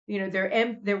Ukraine.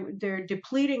 They're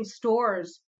depleting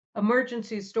stores,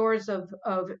 emergency stores of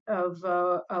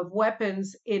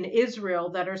weapons in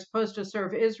Israel that are supposed to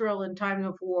serve Israel in time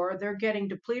of war. They're getting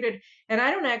depleted. And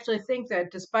I don't actually think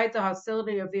that, despite the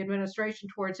hostility of the administration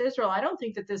towards Israel, I don't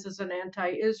think that this is an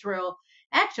anti-Israel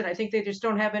action. I think they just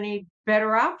don't have any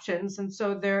better options, and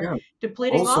so they're Yeah.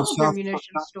 depleting Also, all of their South.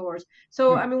 munition stores.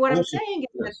 So, Yeah. I mean, what I'm Also, saying is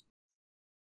that, yes.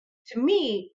 to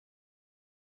me,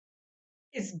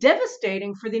 it's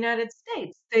devastating for the United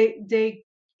States.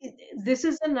 This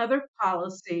is another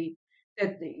policy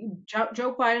that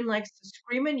Joe Biden likes to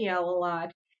scream and yell a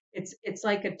lot. It's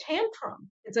like a tantrum.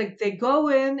 It's like they go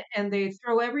in and they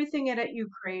throw everything at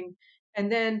Ukraine,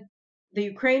 and then the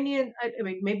Ukrainian. I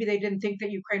mean, maybe they didn't think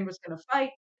that Ukraine was going to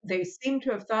fight. They seem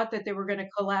to have thought that they were going to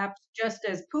collapse, just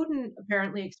as Putin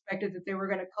apparently expected that they were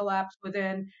going to collapse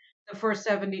within the first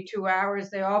 72 hours.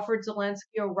 They offered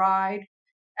Zelensky a ride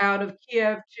out of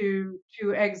Kiev to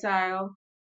exile.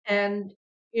 And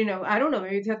I don't know,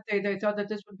 maybe they thought that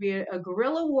this would be a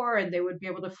guerrilla war and they would be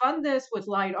able to fund this with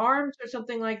light arms or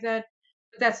something like that.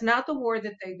 But that's not the war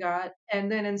that they got.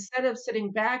 And then, instead of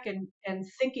sitting back and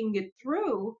thinking it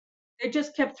through, they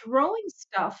just kept throwing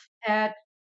stuff at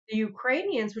the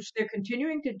Ukrainians, which they're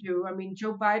continuing to do. I mean,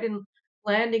 Joe Biden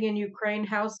landing in Ukraine,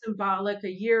 how symbolic,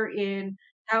 a year in,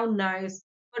 how nice.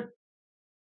 But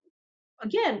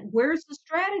again, where's the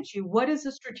strategy? What is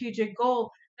the strategic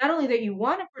goal? Not only that you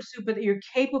want to pursue, but that you're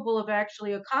capable of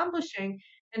actually accomplishing.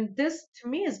 And this, to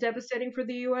me, is devastating for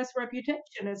the U.S.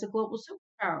 reputation as a global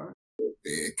superpower.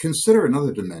 Consider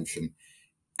another dimension.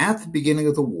 At the beginning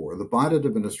of the war, the Biden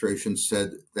administration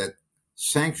said that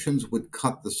sanctions would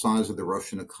cut the size of the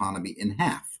Russian economy in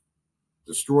half,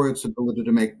 destroy its ability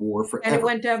to make war And it forever.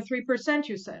 went down 3%,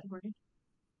 you said, right?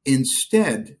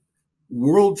 Instead,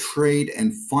 world trade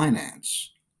and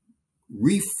finance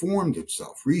reformed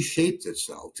itself, reshaped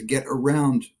itself to get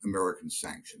around American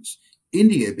sanctions.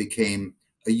 India became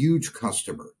a huge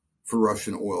customer for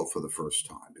Russian oil for the first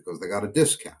time because they got a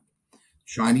discount.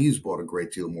 Chinese bought a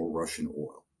great deal more Russian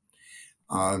oil.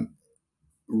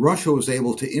 Russia was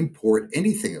able to import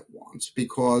anything it wants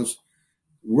because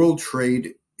world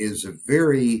trade is a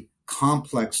very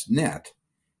complex net,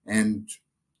 and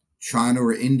China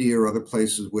or India or other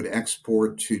places would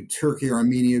export to Turkey,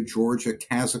 Armenia, Georgia,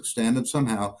 Kazakhstan, and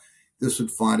somehow this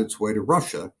would find its way to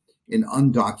Russia in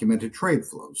undocumented trade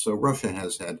flows. So Russia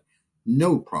has had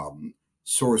no problem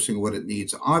sourcing what it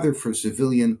needs, either for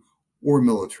civilian or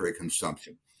military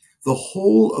consumption. The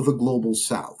whole of the global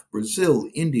south, Brazil,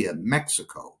 India,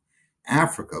 Mexico,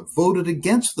 Africa, voted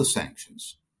against the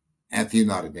sanctions at the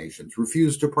United Nations,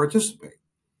 refused to participate.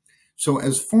 So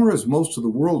as far as most of the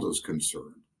world is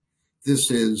concerned,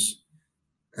 this is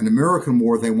an American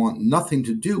war they want nothing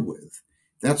to do with.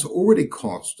 That's already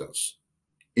cost us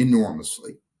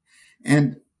enormously.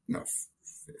 And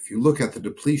if you look at the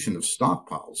depletion of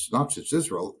stockpiles, not just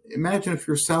Israel, imagine if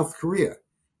you're South Korea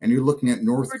and you're looking at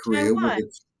North Korea with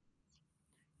its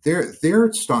their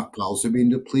stockpiles are being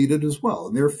depleted as well.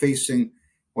 And they're facing,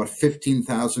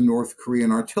 15,000 North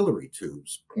Korean artillery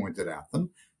tubes pointed at them.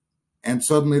 And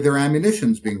suddenly their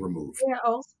ammunition's being removed. Yeah,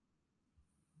 also,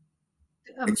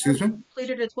 Excuse me?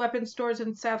 depleted its weapon stores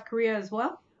in South Korea as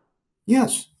well?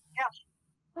 Yes.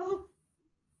 Yeah. Oh.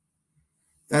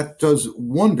 That does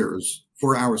wonders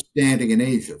for our standing in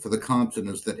Asia, for the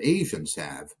confidence that Asians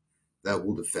have that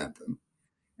will defend them.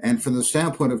 And from the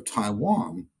standpoint of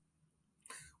Taiwan,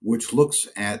 which looks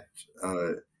at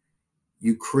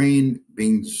Ukraine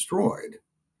being destroyed,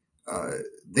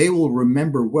 they will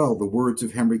remember well the words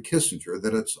of Henry Kissinger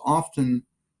that it's often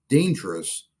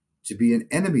dangerous to be an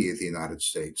enemy of the United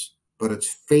States, but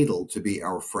it's fatal to be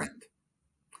our friend.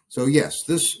 So yes,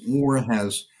 this war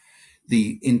has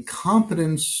the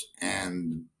incompetence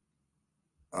and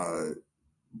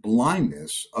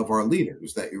blindness of our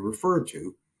leaders that you referred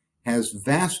to has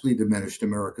vastly diminished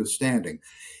America's standing.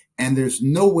 And there's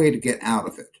no way to get out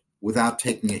of it without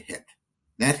taking a hit.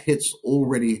 That hit's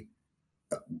already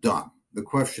done. The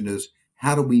question is,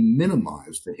 how do we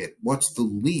minimize the hit? What's the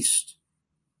least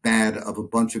bad of a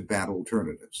bunch of bad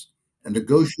alternatives? A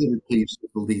negotiated peace is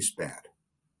the least bad.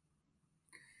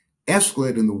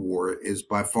 Escalating the war is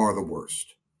by far the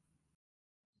worst.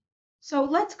 So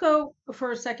let's go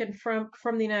for a second from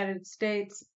the United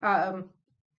States.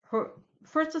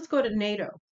 First, let's go to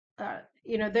NATO.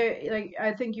 There, like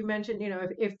I think you mentioned,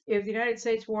 if the United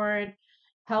States weren't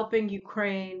helping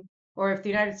Ukraine, or if the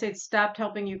United States stopped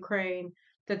helping Ukraine,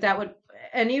 that would,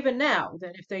 and even now,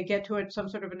 that if they get to some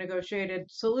sort of a negotiated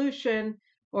solution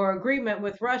or agreement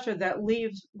with Russia that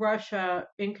leaves Russia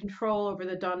in control over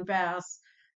the Donbass,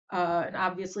 and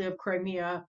obviously of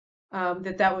Crimea,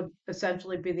 that would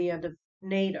essentially be the end of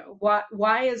NATO.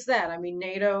 Why is that? I mean,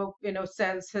 NATO,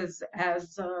 says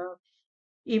has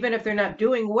even if they're not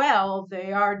doing well,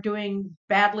 they are doing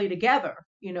badly together.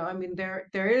 I mean,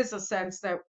 there is a sense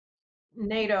that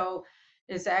NATO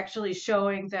is actually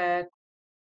showing that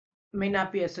it may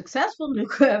not be a successful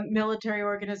nuclear military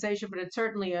organization, but it's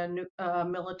certainly a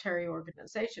military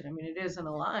organization. I mean, it is an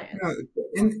alliance.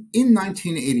 In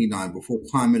 1989, before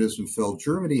communism fell,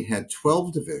 Germany had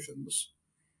 12 divisions,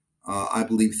 I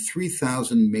believe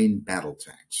 3,000 main battle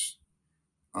tanks.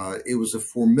 It was a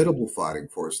formidable fighting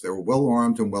force. They were well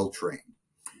armed and well trained.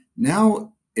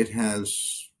 Now it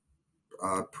has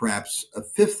perhaps a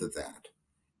fifth of that,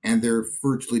 and they're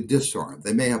virtually disarmed.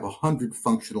 They may have 100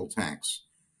 functional tanks.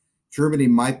 Germany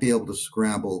might be able to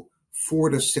scramble 4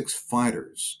 to 6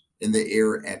 fighters in the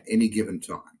air at any given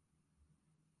time.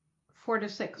 4 to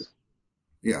 6.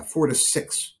 Yeah, 4 to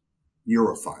 6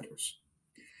 Eurofighters.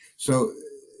 So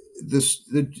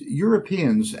the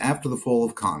Europeans, after the fall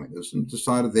of communism,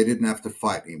 decided they didn't have to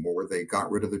fight anymore. They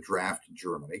got rid of the draft in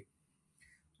Germany.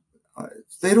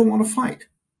 They don't want to fight.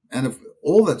 And if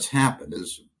all that's happened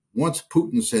is once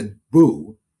Putin said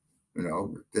boo,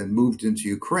 then moved into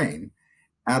Ukraine,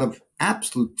 out of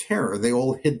absolute terror, they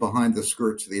all hid behind the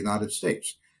skirts of the United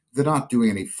States. They're not doing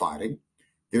any fighting.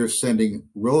 They're sending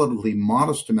relatively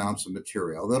modest amounts of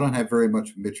material. They don't have very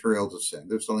much material to send.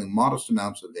 They're sending modest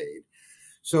amounts of aid.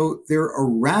 So they're a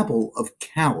rabble of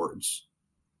cowards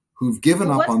who've given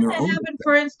up on their own. What's going to happen,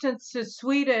 for instance, to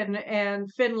Sweden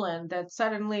and Finland that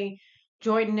suddenly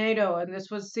joined NATO, and this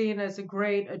was seen as a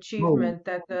great achievement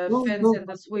that the Finns and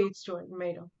the Swedes joined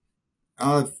NATO?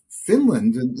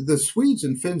 Finland, and the Swedes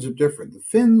and Finns are different. The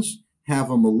Finns have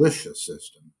a militia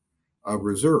system, a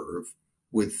reserve,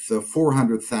 with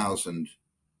 400,000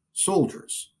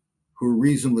 soldiers who are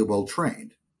reasonably well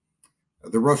trained.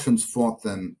 The Russians fought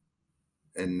them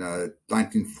in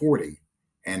 1940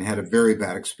 and had a very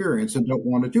bad experience and don't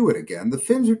want to do it again. The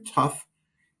Finns are tough,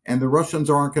 and the Russians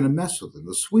aren't going to mess with them.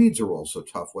 The Swedes are also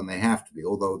tough when they have to be,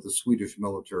 although the Swedish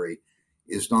military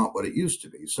is not what it used to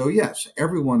be. So yes,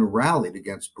 everyone rallied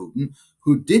against Putin,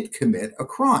 who did commit a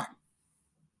crime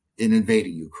in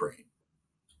invading Ukraine.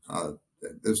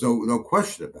 There's no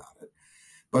question about it.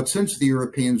 But since the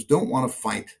Europeans don't want to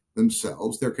fight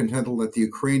themselves, they're content to let the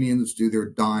Ukrainians do their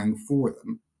dying for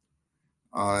them,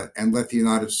 and let the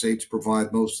United States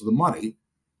provide most of the money.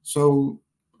 So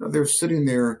they're sitting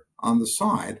there on the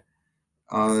side,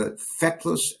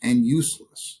 feckless and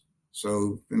useless.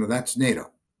 So, that's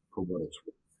NATO for what it's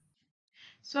worth.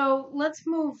 So let's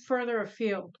move further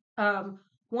afield.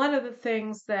 One of the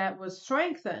things that was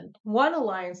strengthened, one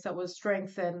alliance that was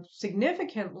strengthened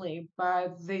significantly by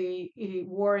the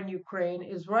war in Ukraine,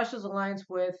 is Russia's alliance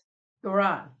with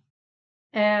Iran.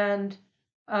 And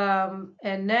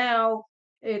now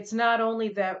it's not only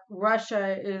that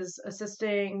Russia is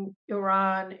assisting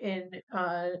Iran in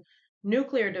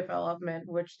nuclear development,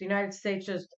 which the United States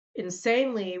just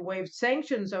insanely waived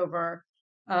sanctions over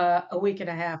a week and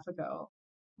a half ago,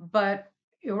 but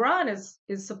Iran is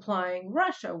supplying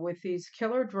Russia with these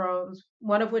killer drones,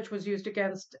 one of which was used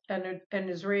against an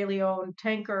Israeli-owned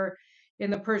tanker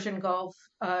in the Persian Gulf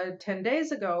 10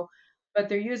 days ago. But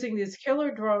they're using these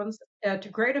killer drones to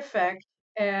great effect,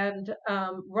 and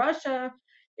Russia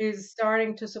is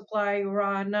starting to supply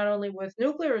Iran not only with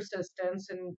nuclear assistance,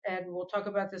 and we'll talk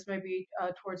about this maybe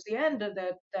towards the end,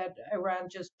 that Iran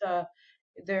just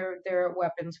their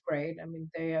weapons grade. I mean,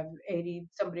 they have 80.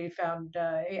 Somebody found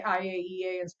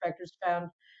IAEA inspectors found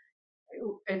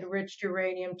enriched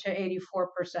uranium to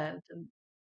 84%, and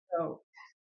so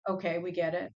okay, we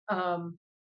get it.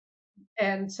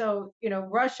 And so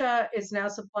Russia is now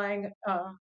supplying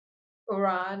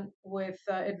Iran with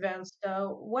advanced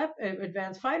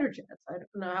fighter jets. I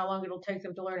don't know how long it'll take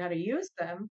them to learn how to use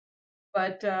them,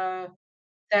 but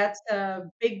that's a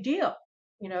big deal.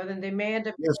 Then they may end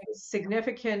up Yes. getting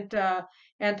significant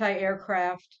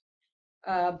anti-aircraft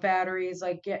batteries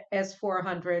like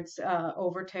S-400s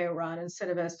over Tehran instead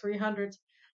of S-300s.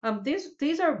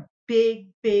 These are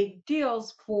big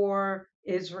deals for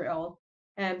Israel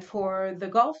and for the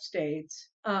Gulf states.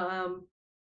 No,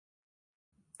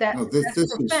 That's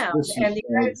profound. this And is the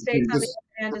United States, on the this.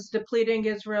 other hand, is depleting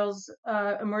Israel's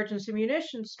emergency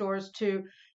munition stores to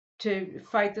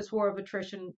fight this war of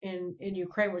attrition in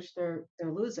Ukraine, which they're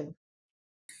losing.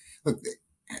 Look,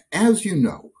 as you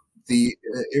know, the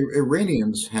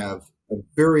Iranians have a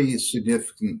very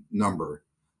significant number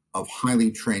of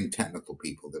highly trained technical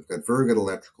people. They've got very good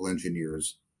electrical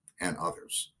engineers and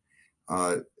others.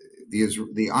 Uh,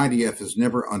 the IDF has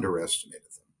never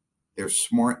underestimated them. They're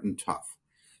smart and tough.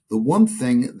 The one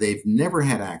thing they've never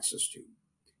had access to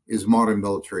is modern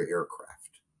military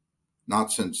aircraft,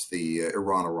 not since the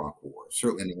Iran-Iraq War,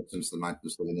 certainly not since the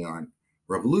 1979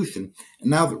 revolution. And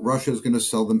now that Russia is going to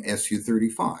sell them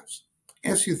Su-35s.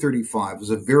 Su-35 is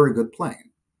a very good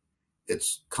plane.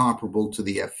 It's comparable to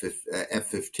the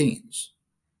F-15s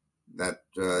that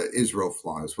Israel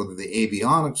flies. Whether the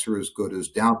avionics are as good is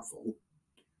doubtful,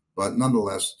 but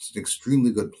nonetheless, it's an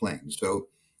extremely good plane. So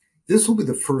this will be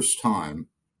the first time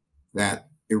that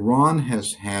Iran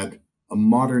has had a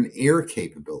modern air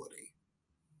capability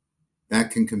that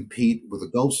can compete with the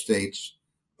Gulf states,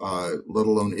 let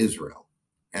alone Israel.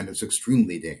 And it's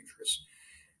extremely dangerous.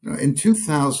 Now, in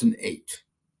 2008,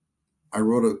 I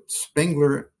wrote a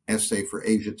Spengler essay for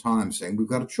Asia Times saying we've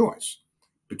got a choice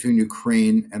between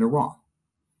Ukraine and Iran.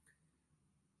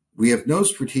 We have no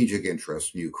strategic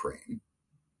interest in Ukraine.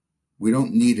 We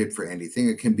don't need it for anything.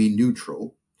 It can be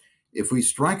neutral. If we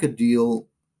strike a deal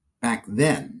back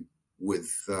then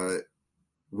with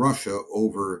Russia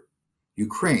over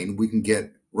Ukraine, we can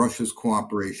get Russia's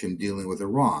cooperation dealing with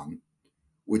Iran,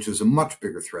 which is a much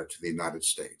bigger threat to the United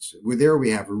States. There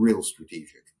we have a real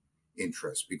strategic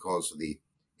interest because of the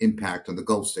impact on the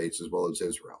Gulf states as well as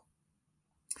Israel.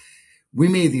 We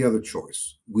made the other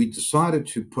choice. We decided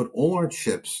to put all our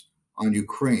chips on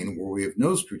Ukraine, where we have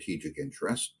no strategic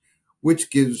interest,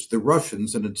 which gives the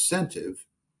Russians an incentive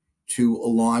to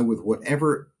ally with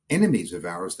whatever enemies of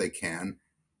ours they can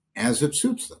as it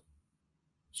suits them.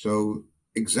 So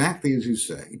exactly as you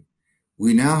say,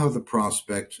 we now have the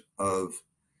prospect of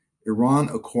Iran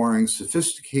acquiring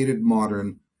sophisticated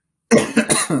modern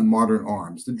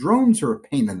arms. The drones are a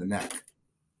pain in the neck,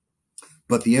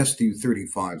 but the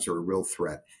Su-35s are a real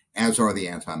threat, as are the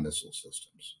anti-missile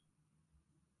systems.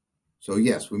 So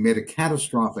yes, we made a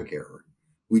catastrophic error.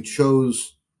 We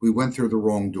went through the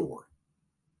wrong door.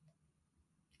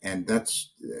 And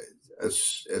that's a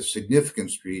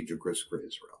significant strategic risk for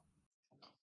Israel.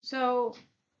 So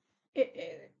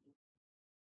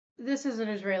this is an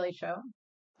Israeli show.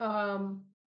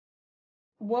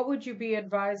 What would you be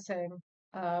advising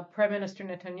Prime Minister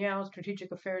Netanyahu,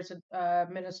 Strategic Affairs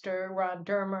Minister Ron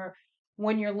Dermer,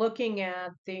 when you're looking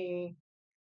at the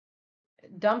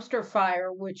dumpster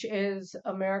fire, which is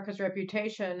America's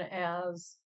reputation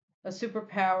as a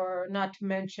superpower, not to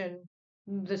mention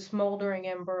the smoldering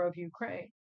ember of Ukraine?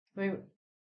 I mean,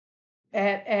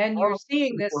 and you're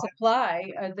seeing this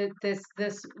supply,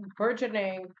 this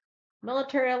burgeoning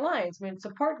military alliance. I mean, it's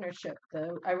a partnership.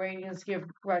 The Iranians give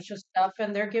Russia stuff,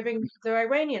 and they're giving the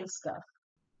Iranians stuff.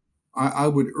 I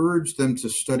would urge them to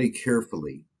study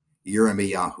carefully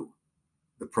Yirmiyahu,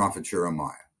 the prophet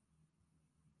Jeremiah.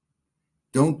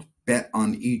 Don't bet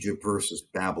on Egypt versus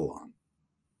Babylon.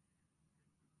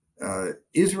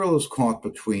 Israel is caught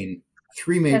between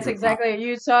three major That's exactly.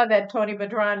 You saw that Tony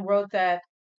Badran wrote that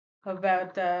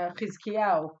about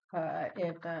Chizkiyahu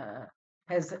in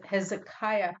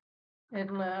Hezekiah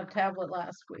in a tablet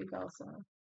last week also.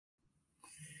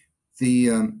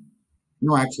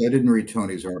 No, actually, I didn't read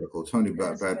Tony's article. Tony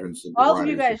Badran's all of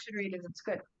you guys should read it. It's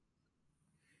good.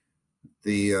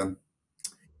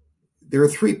 There are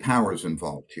three powers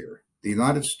involved here: the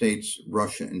United States,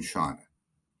 Russia, and China.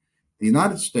 The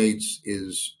United States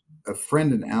is a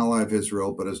friend and ally of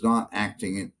Israel, but is not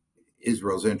acting in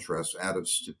Israel's interests out of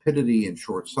stupidity and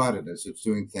short-sightedness. It's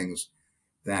doing things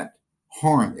that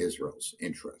harm Israel's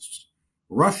interests.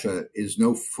 Russia is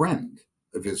no friend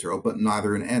of Israel, but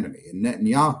neither an enemy. And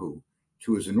Netanyahu,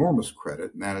 to his enormous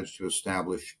credit, managed to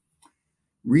establish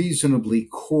reasonably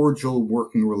cordial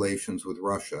working relations with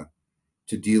Russia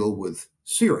to deal with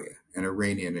Syria and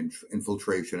Iranian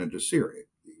infiltration into Syria.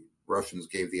 The Russians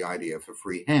gave the IDF a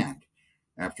free hand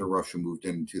after Russia moved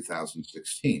in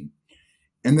 2016.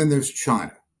 And then there's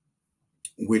China,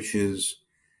 which is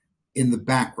in the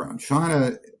background.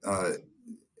 China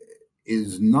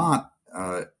is not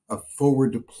a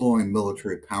forward deploying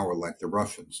military power like the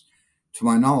Russians. To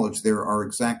my knowledge, there are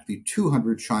exactly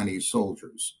 200 Chinese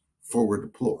soldiers forward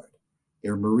deployed.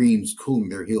 There are Marines cooling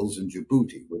their heels in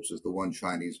Djibouti, which is the one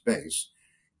Chinese base.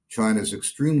 China is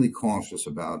extremely cautious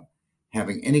about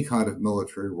having any kind of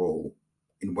military role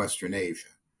in Western Asia.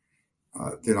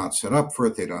 They're not set up for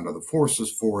it, they don't have the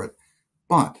forces for it,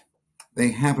 but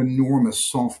they have enormous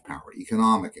soft power,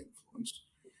 economic influence.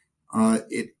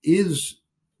 It is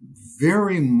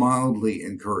very mildly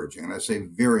encouraging, and I say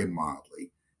very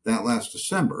mildly, that last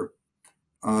December,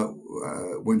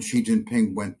 when Xi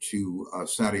Jinping went to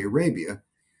Saudi Arabia,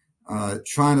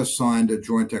 China signed a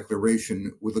joint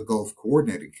declaration with the Gulf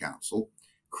Coordinating Council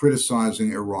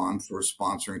criticizing Iran for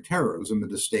sponsoring terrorism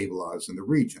and destabilizing the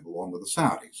region, along with the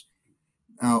Saudis.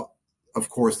 Now, of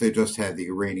course, they just had the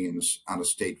Iranians on a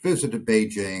state visit to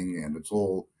Beijing, and it's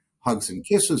all hugs and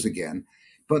kisses again.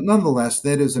 But nonetheless,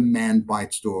 that is a man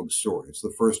bites dog story. It's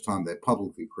the first time they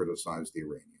publicly criticized the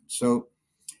Iranians. So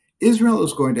Israel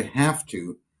is going to have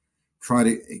to try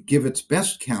to give its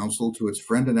best counsel to its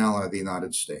friend and ally, the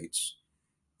United States,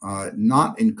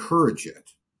 not encourage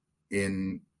it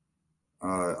in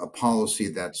a policy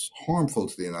that's harmful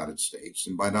to the United States.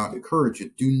 And by not encourage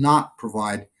it, do not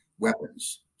provide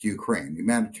weapons to Ukraine.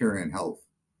 Humanitarian help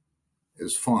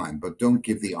is fine, but don't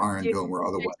give the Iron Dome or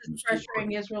other weapons to Ukraine.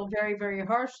 Pressuring Israel very, very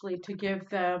harshly to give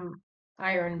them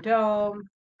Iron Dome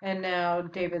and now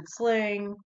David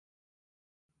Sling.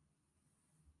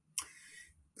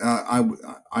 I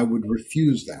would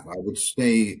refuse that. I would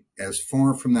stay as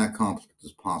far from that conflict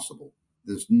as possible.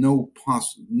 There's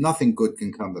nothing good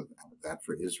can come of that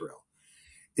for Israel.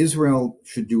 Israel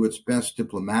should do its best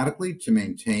diplomatically to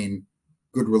maintain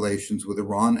good relations with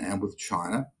Iran and with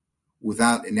China,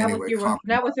 without in any way compromising.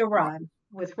 Not with Iran,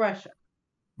 with Russia.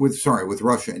 With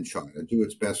Russia and China. Do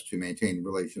its best to maintain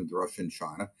relations with Russia and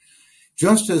China,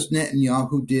 just as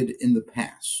Netanyahu did in the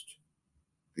past.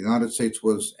 The United States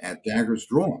was at daggers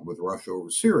drawn with Russia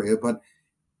over Syria, but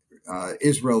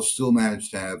Israel still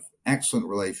managed to have excellent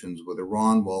relations with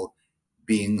Iran while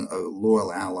being a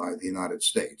loyal ally of the United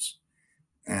States.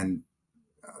 And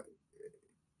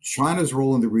China's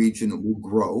role in the region will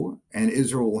grow, and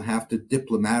Israel will have to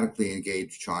diplomatically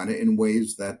engage China in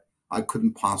ways that I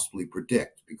couldn't possibly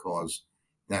predict, because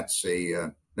that's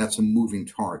a moving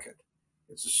target.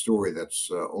 It's a story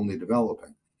that's only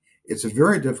developing. It's a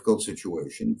very difficult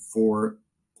situation for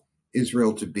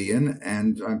Israel to be in,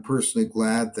 and I'm personally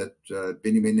glad that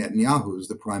Benjamin Netanyahu is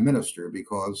the prime minister,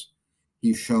 because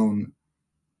he's shown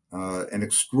an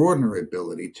extraordinary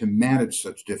ability to manage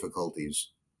such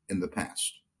difficulties in the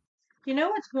past. You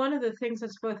know, it's one of the things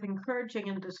that's both encouraging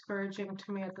and discouraging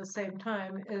to me at the same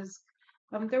time is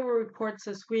there were reports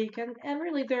this week, and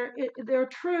really they're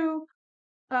true,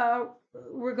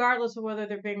 regardless of whether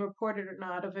they're being reported or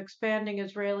not, of expanding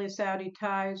Israeli-Saudi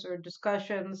ties or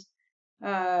discussions,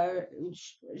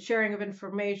 sharing of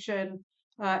information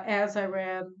as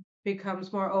Iran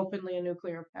becomes more openly a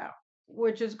nuclear power,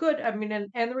 which is good. I mean,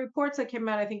 and the reports that came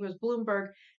out, I think it was Bloomberg,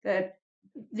 that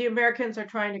the Americans are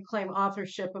trying to claim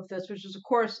authorship of this, which is, of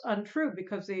course, untrue,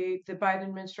 because the Biden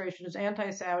administration is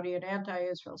anti-Saudi and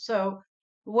anti-Israel. So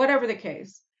whatever the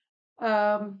case,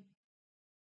 an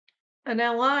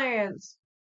alliance,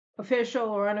 official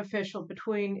or unofficial,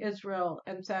 between Israel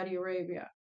and Saudi Arabia,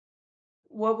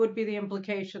 what would be the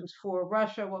implications for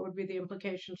Russia? What would be the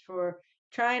implications for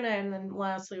China? And then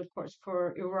lastly, of course,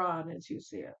 for Iran, as you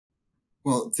see it.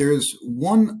 Well, there's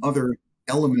one other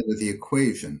element of the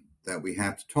equation that we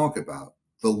have to talk about.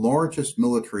 The largest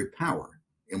military power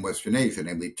in Western Asia,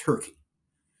 namely Turkey.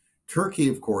 Turkey,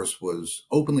 of course, was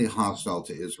openly hostile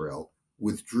to Israel,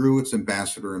 withdrew its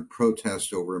ambassador in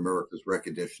protest over America's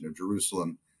recognition of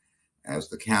Jerusalem as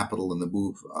the capital and the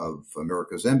move of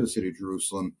America's embassy to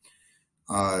Jerusalem.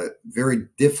 Very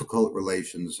difficult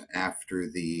relations after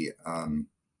the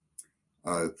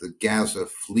Gaza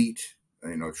fleet,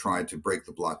 tried to break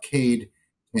the blockade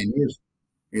 10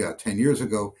 years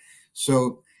ago.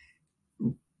 So,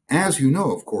 as you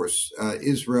know, of course,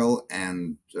 Israel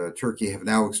and Turkey have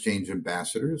now exchanged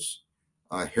ambassadors.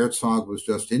 Herzog was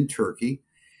just in Turkey.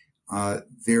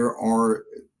 There are,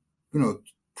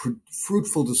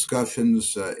 fruitful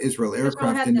discussions. Israel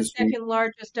aircraft had industry. The second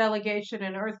largest delegation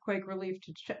in earthquake relief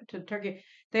to Turkey.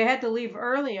 They had to leave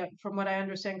early, from what I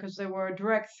understand, because there were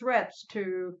direct threats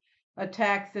to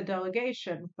attack the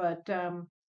delegation. But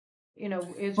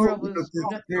Israel was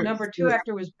number two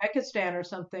after Uzbekistan or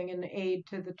something in aid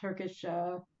to the Turkish.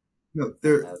 There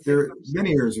are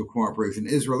many areas of cooperation.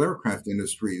 Israel Aircraft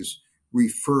Industries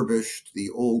refurbished the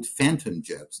old Phantom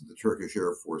jets that the Turkish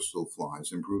Air Force still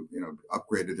flies, improved,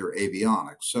 upgraded their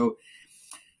avionics. So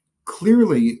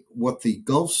clearly, what the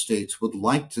Gulf states would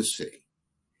like to see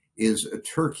is a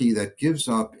Turkey that gives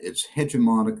up its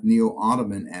hegemonic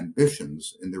neo-Ottoman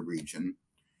ambitions in the region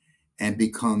and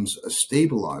becomes a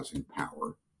stabilizing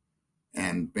power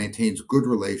and maintains good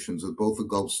relations with both the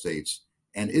Gulf states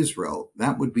and Israel,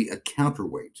 that would be a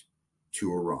counterweight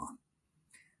to Iran.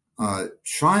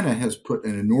 China has put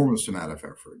an enormous amount of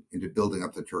effort into building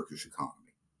up the Turkish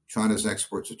economy. China's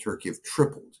exports to Turkey have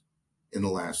tripled in the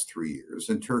last 3 years,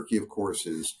 and Turkey, of course,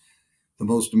 is the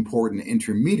most important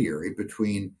intermediary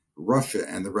between Russia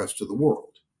and the rest of the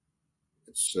world.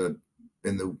 It's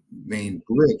been the main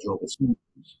bridge over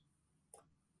sanctions.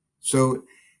 So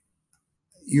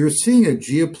you're seeing a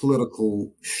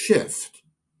geopolitical shift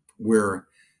where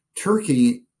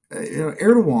Turkey,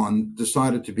 Erdogan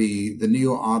decided to be the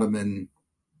neo-Ottoman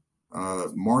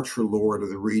marcher lord of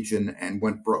the region and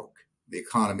went broke. The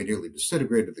economy nearly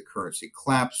disintegrated, the currency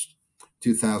collapsed,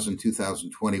 2000,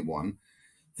 2021.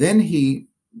 Then he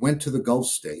went to the Gulf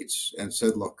states and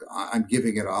said, look, I'm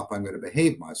giving it up. I'm going to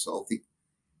behave myself. The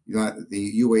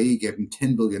UAE gave him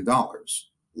 $10 billion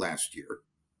last year.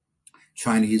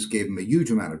 Chinese gave him a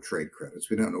huge amount of trade credits.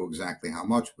 We don't know exactly how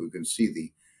much, but we can see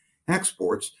the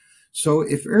exports. So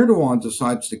if Erdogan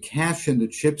decides to cash in the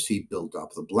chips he built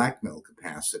up, the blackmail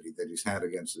capacity that he's had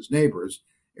against his neighbors,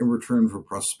 in return for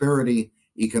prosperity,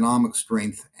 economic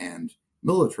strength, and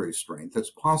military strength,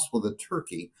 it's possible that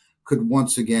Turkey could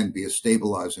once again be a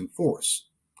stabilizing force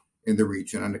in the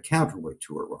region and a counterweight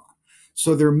to Iran.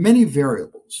 So there are many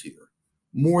variables here,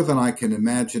 more than I can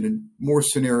imagine, and more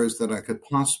scenarios that I could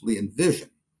possibly envision.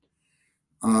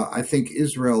 I think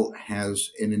Israel has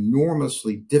an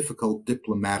enormously difficult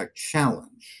diplomatic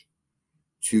challenge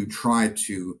to try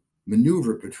to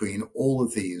maneuver between all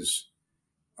of these,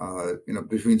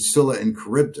 between Scylla and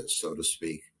Charybdis, so to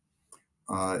speak,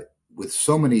 with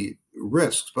so many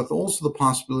risks, but also the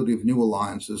possibility of new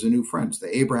alliances and new friends.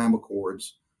 The Abraham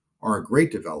Accords are a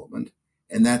great development,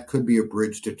 and that could be a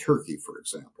bridge to Turkey, for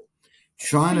example.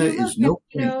 China is no.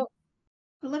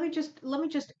 Let me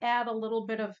just add a little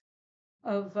bit of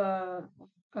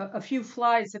a few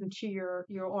flies into your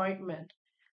ointment.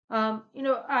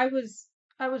 I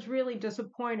was really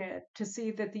disappointed to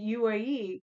see that the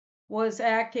UAE was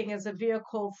acting as a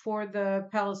vehicle for the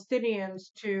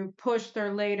Palestinians to push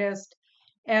their latest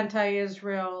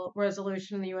anti-Israel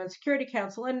resolution in the UN Security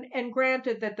Council. And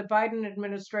granted that the Biden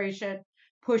administration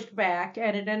pushed back,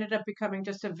 and it ended up becoming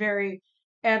just a very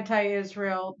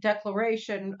anti-Israel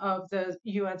declaration of the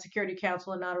UN Security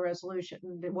Council and not a resolution.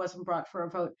 It wasn't brought for a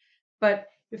vote. But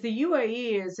if the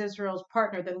UAE is Israel's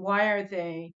partner, then why are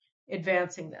they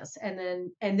advancing this? And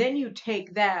then you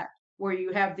take that where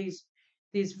you have these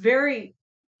very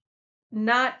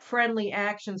not friendly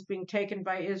actions being taken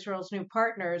by Israel's new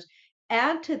partners.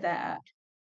 Add to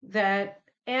that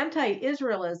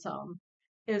anti-Israelism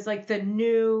is like the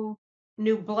new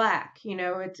black.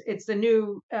 It's the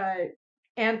new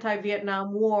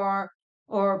anti-Vietnam War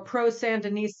or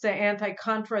pro-Sandinista,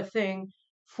 anti-Contra thing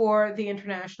for the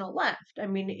international left. I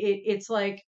mean, it's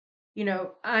like,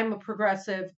 I'm a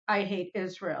progressive, I hate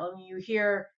Israel. And you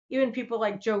hear even people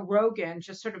like Joe Rogan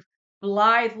just sort of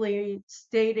blithely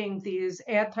stating these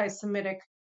anti-Semitic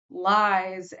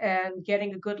lies and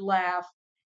getting a good laugh.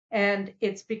 And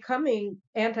it's becoming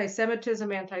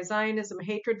anti-Semitism, anti-Zionism,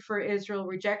 hatred for Israel,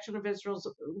 rejection of Israel's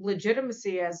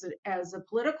legitimacy as a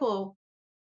political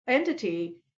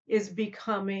entity is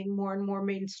becoming more and more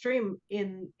mainstream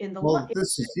in the West.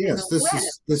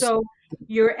 So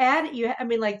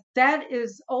that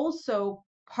is also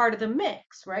part of the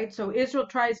mix, right? So Israel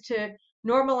tries to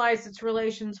normalize its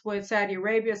relations with Saudi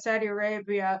Arabia. Saudi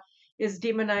Arabia is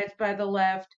demonized by the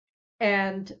left,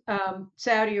 and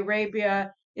Saudi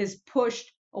Arabia is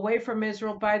pushed away from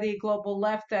Israel by the global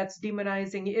left that's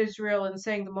demonizing Israel and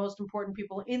saying the most important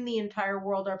people in the entire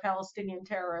world are Palestinian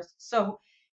terrorists. So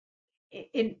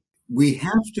we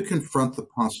have to confront the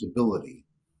possibility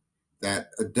that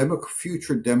a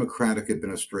future Democratic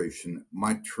administration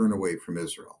might turn away from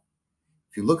Israel.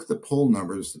 If you look at the poll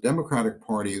numbers, the Democratic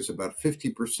Party is about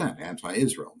 50%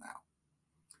 anti-Israel now.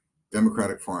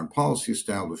 Democratic foreign policy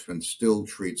establishment still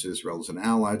treats Israel as an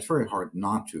ally. It's very hard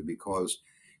not to, because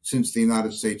since the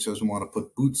United States doesn't want to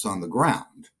put boots on the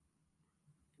ground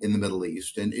in the Middle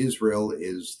East, and Israel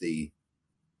is the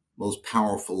most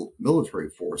powerful military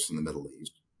force in the Middle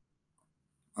East,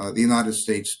 the United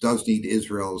States does need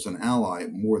Israel as an ally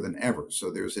more than ever.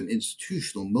 So there's an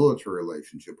institutional military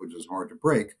relationship which is hard to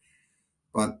break,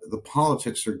 but the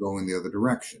politics are going the other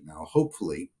direction. Now,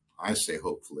 hopefully, I say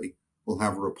hopefully, we'll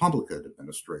have a Republican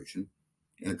administration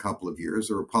in a couple of years.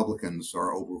 The Republicans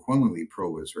are overwhelmingly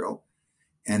pro-Israel,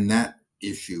 and that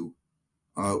issue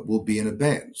will be in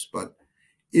abeyance. But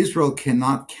Israel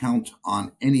cannot count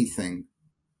on anything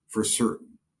for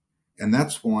certain. And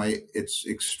that's why it's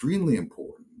extremely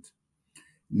important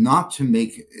not to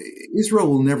make Israel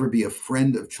will never be a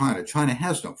friend of China. China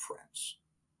has no friends.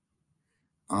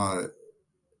 Uh,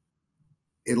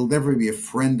 it'll never be a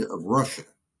friend of Russia,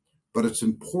 but it's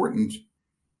important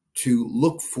to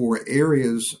look for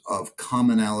areas of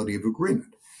commonality of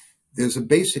agreement. There's a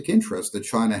basic interest that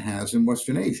China has in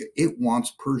Western Asia. It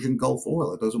wants Persian Gulf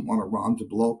oil. It doesn't want Iran to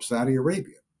blow up Saudi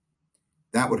Arabia.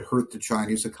 That would hurt the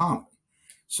Chinese economy.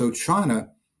 So China,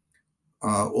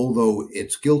 although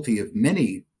it's guilty of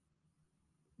many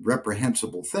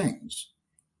reprehensible things,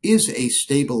 is a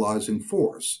stabilizing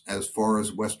force as far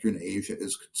as Western Asia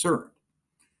is concerned.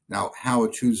 Now, how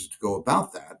it chooses to go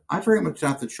about that, I very much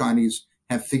doubt the Chinese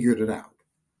have figured it out,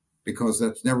 because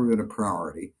that's never been a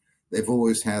priority. They've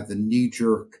always had the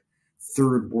knee-jerk,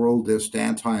 third worldist,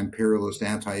 anti-imperialist,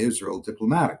 anti-Israel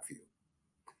diplomatic view.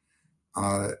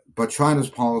 But China's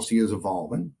policy is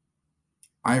evolving.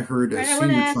 I heard a I want to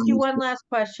senior ask you Chinese. one last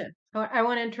question. I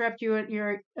want to interrupt you in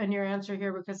your answer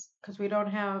here because we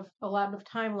don't have a lot of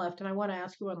time left, and I want to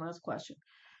ask you one last question.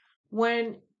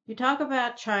 When you talk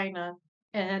about China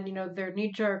and their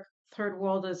knee-jerk third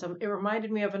worldism, it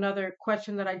reminded me of another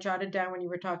question that I jotted down when you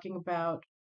were talking about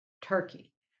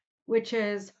Turkey, which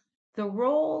is the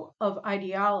role of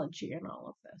ideology in all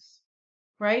of this,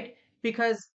 right?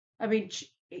 Because I mean,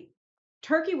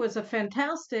 Turkey was a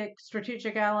fantastic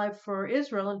strategic ally for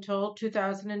Israel until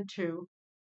 2002,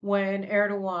 when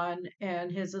Erdogan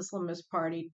and his Islamist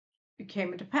party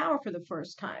came into power for the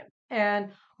first time.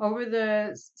 And over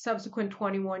the subsequent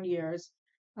 21 years,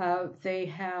 they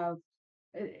have,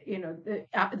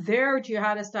 their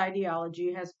jihadist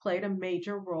ideology has played a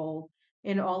major role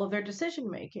in all of their decision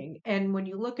making. And when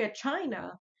you look at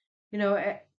China, you know,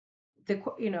 eh,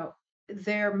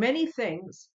 they're many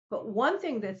things, but one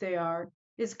thing that they are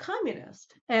is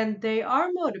communist, and they are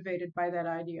motivated by that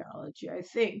ideology, I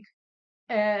think.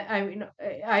 I mean,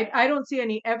 I don't see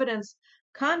any evidence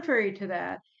contrary to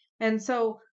that. And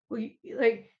so,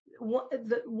 like,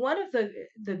 one of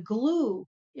the glue,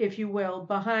 if you will,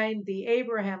 behind the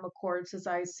Abraham Accords, as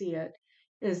I see it,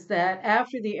 is that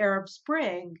after the Arab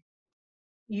Spring,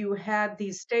 you had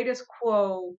these status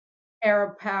quo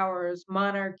Arab powers,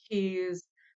 monarchies,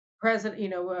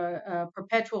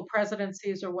 perpetual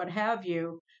presidencies or what have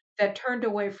you, that turned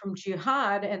away from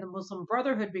jihad and the Muslim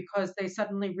Brotherhood because they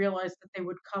suddenly realized that they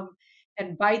would come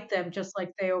and bite them just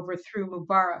like they overthrew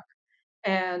Mubarak.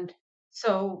 And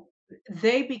so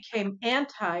they became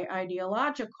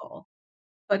anti-ideological.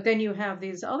 But then you have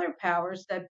these other powers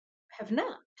that have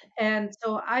not. And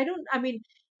so I mean,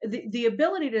 the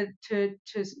ability to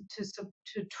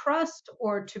trust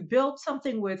or to build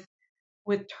something with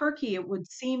Turkey, it would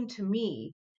seem to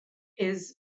me,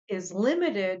 is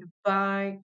limited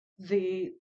by the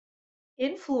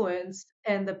influence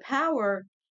and the power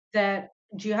that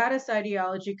jihadist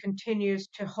ideology continues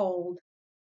to hold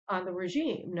on the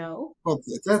regime. No? Well,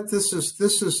 this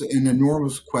is an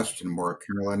enormous question mark,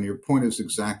 Caroline. Your point is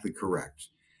exactly correct.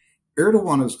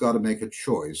 Erdogan has got to make a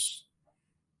choice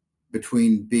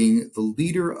between being the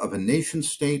leader of a nation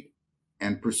state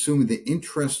and pursuing the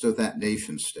interest of that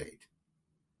nation state,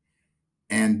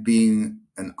 and being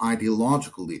an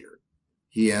ideological leader.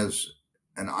 He has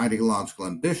an ideological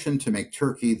ambition to make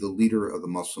Turkey the leader of the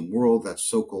Muslim world, that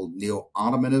so-called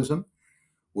neo-Ottomanism,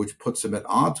 which puts him at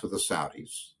odds with the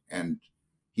Saudis. And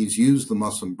he's used the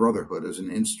Muslim Brotherhood as an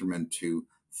instrument to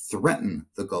threaten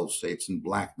the Gulf states and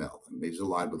blackmail them. He's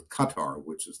allied with Qatar,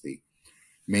 which is the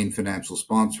main financial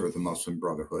sponsor of the Muslim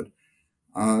Brotherhood.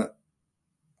 Uh,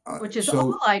 Which is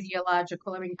all so,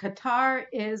 ideological. I mean, Qatar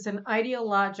is an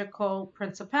ideological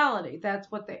principality. That's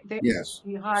what they yes.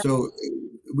 jihad. So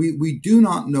we do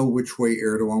not know which way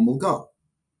Erdogan will go,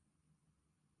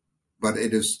 but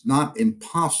it is not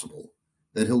impossible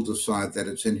that he'll decide that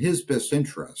it's in his best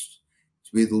interest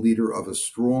to be the leader of a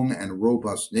strong and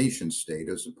robust nation state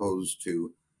as opposed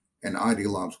to an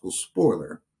ideological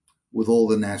spoiler with all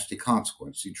the nasty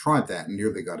consequences. He tried that and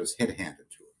nearly got his head handed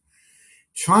to him.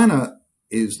 China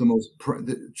is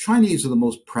the Chinese are the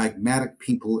most pragmatic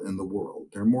people in the world.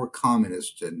 They're more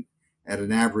communist at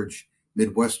an average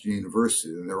Midwestern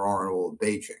university than there are in all of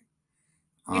Beijing.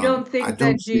 You don't I think that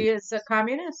don't Xi see. is a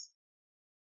communist?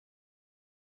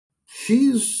 She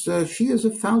is a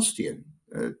Faustian.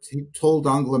 He told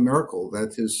Angela Merkel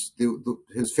that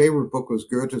his favorite book was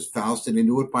Goethe's Faust, and he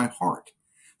knew it by heart.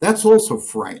 That's also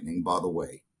frightening, by the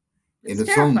way, in It's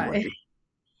its own terrifying. way.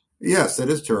 Yes, that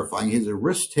is terrifying. He's a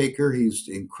risk taker. He's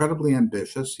incredibly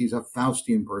ambitious. He's a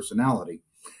Faustian personality.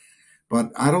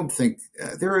 But I don't think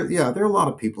there are a lot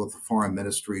of people at the foreign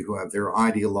ministry who have their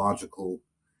ideological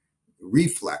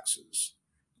reflexes.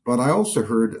 But I also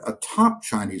heard a top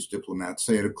Chinese diplomat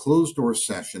say at a closed door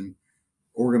session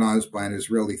organized by an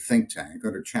Israeli think tank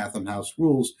under Chatham House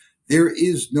rules, there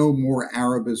is no more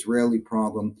Arab Israeli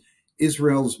problem.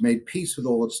 Israel's made peace with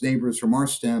all its neighbors. From our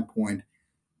standpoint,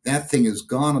 that thing is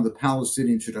gone, and the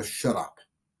Palestinians should just shut up.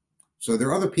 So there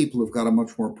are other people who've got a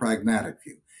much more pragmatic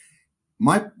view.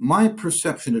 My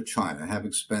perception of China,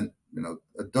 having spent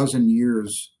a dozen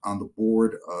years on the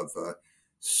board of a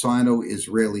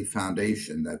Sino-Israeli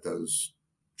foundation that does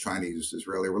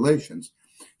Chinese-Israeli relations,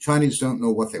 Chinese don't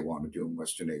know what they want to do in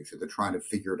Western Asia. They're trying to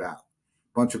figure it out.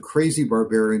 A bunch of crazy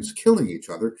barbarians killing each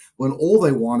other when all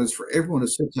they want is for everyone to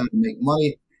sit down and make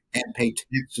money and pay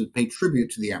taxes, pay tribute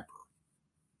to the emperor.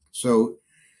 So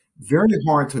very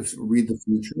hard to read the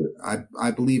future.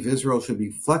 I believe Israel should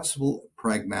be flexible,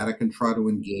 pragmatic, and try to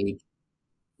engage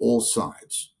all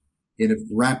sides in a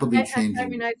rapidly I changing.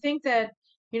 mean, I think that,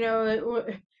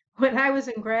 when I was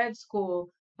in grad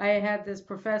school, I had this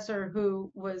professor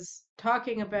who was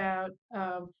talking about,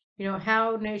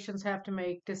 how nations have to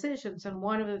make decisions. And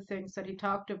one of the things that he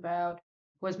talked about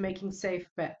was making safe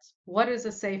bets. What is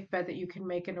a safe bet that you can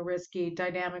make in a risky,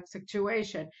 dynamic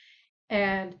situation?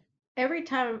 And every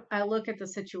time I look at the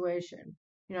situation,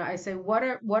 I say, what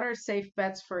are safe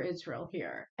bets for Israel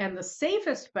here? And the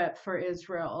safest bet for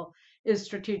Israel is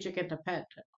strategic independence.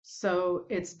 So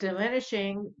it's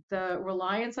diminishing the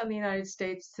reliance on the United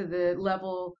States to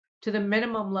the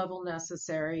minimum level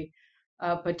necessary,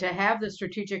 but to have the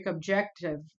strategic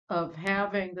objective of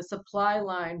having the supply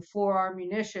line for our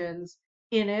munitions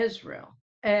in Israel,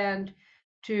 and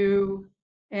to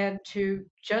to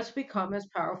just become as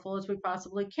powerful as we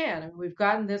possibly can. And we've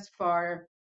gotten this far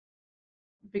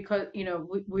because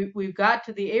we've got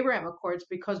to the Abraham Accords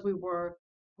because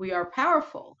we are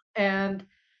powerful. And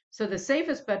so the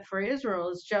safest bet for Israel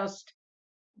is just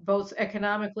both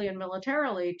economically and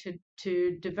militarily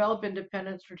to develop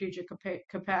independent strategic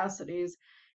capacities.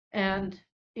 And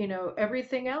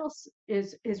everything else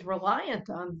is reliant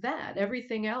on that.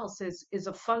 Everything else is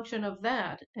a function of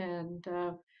that. And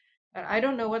I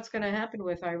don't know what's going to happen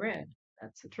with Iran.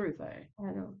 That's the truth. I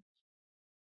don't.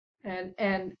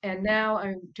 And now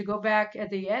to go back at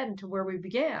the end to where we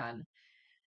began.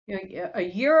 A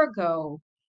year ago,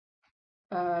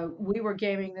 we were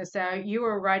gaming this out. You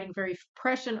were writing very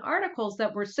prescient articles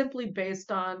that were simply based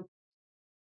on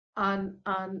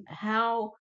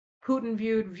how Putin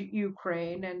viewed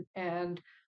Ukraine, and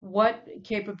what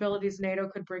capabilities NATO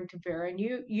could bring to bear. And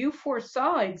you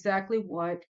foresaw exactly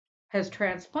what has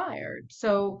transpired.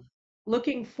 So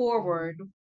looking forward,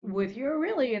 with your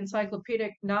really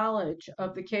encyclopedic knowledge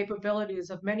of the capabilities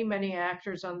of many, many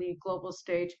actors on the global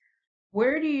stage,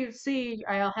 where do you see?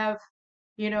 I'll have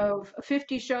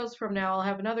 50 shows from now, I'll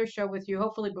have another show with you,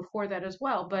 hopefully before that as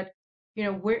well. But,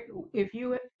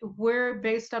 where,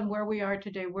 based on where we are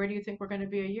today, where do you think we're going to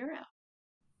be a year out?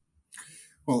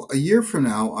 Well, a year from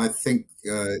now, I think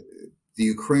the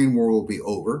Ukraine war will be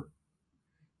over.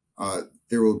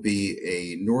 There will be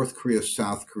a North Korea,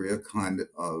 South Korea kind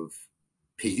of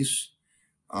peace.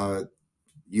 Uh,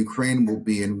 Ukraine will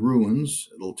be in ruins.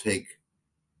 It'll take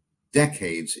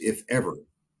decades, if ever,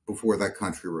 before that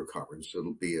country recovers.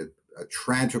 It'll be a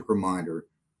tragic reminder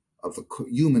of the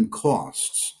human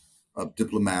costs of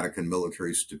diplomatic and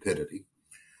military stupidity.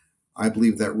 I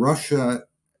believe that Russia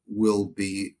will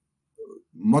be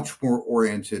much more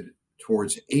oriented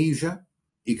towards Asia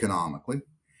economically.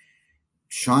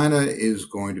 China is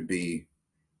going to be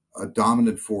a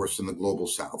dominant force in the global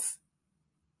south,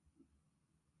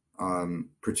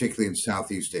 particularly in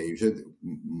Southeast Asia.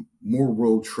 More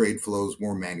world trade flows,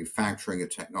 more manufacturing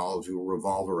and technology will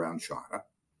revolve around China.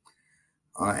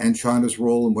 And China's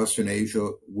role in Western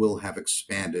Asia will have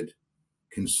expanded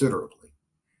considerably.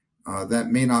 That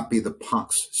may not be the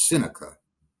Pax Sinica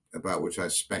about which I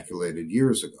speculated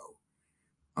years ago,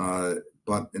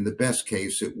 but in the best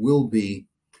case, it will be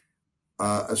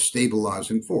a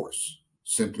stabilizing force,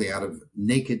 simply out of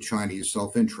naked Chinese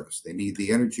self-interest. They need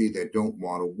the energy. They don't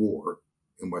want a war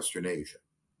in Western Asia.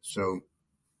 So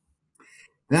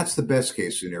that's the best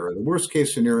case scenario. The worst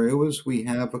case scenario is we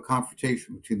have a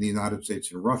confrontation between the United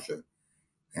States and Russia,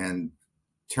 and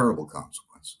terrible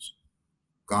consequences.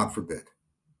 God forbid.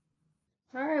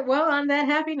 All right. Well, on that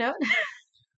happy note,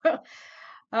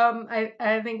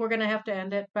 I think we're going to have to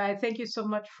end it. But I thank you so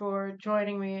much for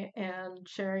joining me and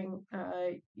sharing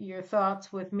your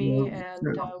thoughts with me Well, and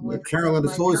with Carolyn,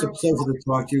 it's my always a journalism. pleasure to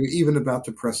talk to you, even about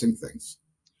depressing things.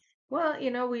 Well,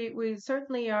 we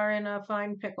certainly are in a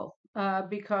fine pickle.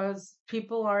 because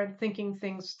people aren't thinking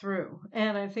things through.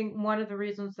 And I think one of the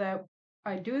reasons that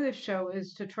I do this show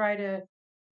is to try to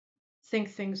think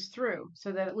things through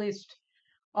so that at least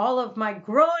all of my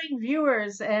growing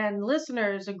viewers and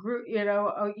listeners agree,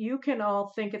 you can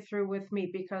all think it through with me,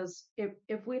 because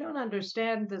if we don't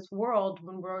understand this world,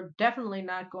 when we're definitely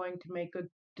not going to make good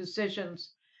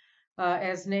decisions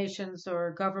as nations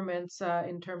or governments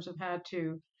in terms of how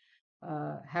to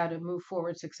move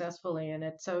forward successfully in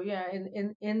it. So yeah,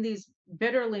 in these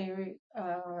bitterly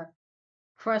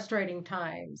frustrating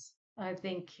times, I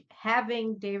think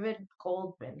having David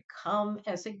Goldman come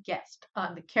as a guest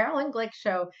on the Carolyn Glick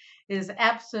Show is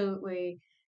absolutely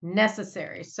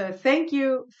necessary. So thank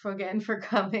you again for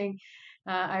coming.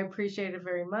 I appreciate it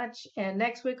very much. And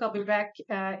next week I'll be back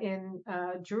in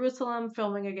Jerusalem,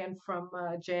 filming again from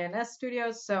JNS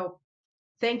Studios. So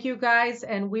thank you guys,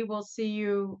 and we will see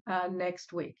you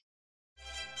next week.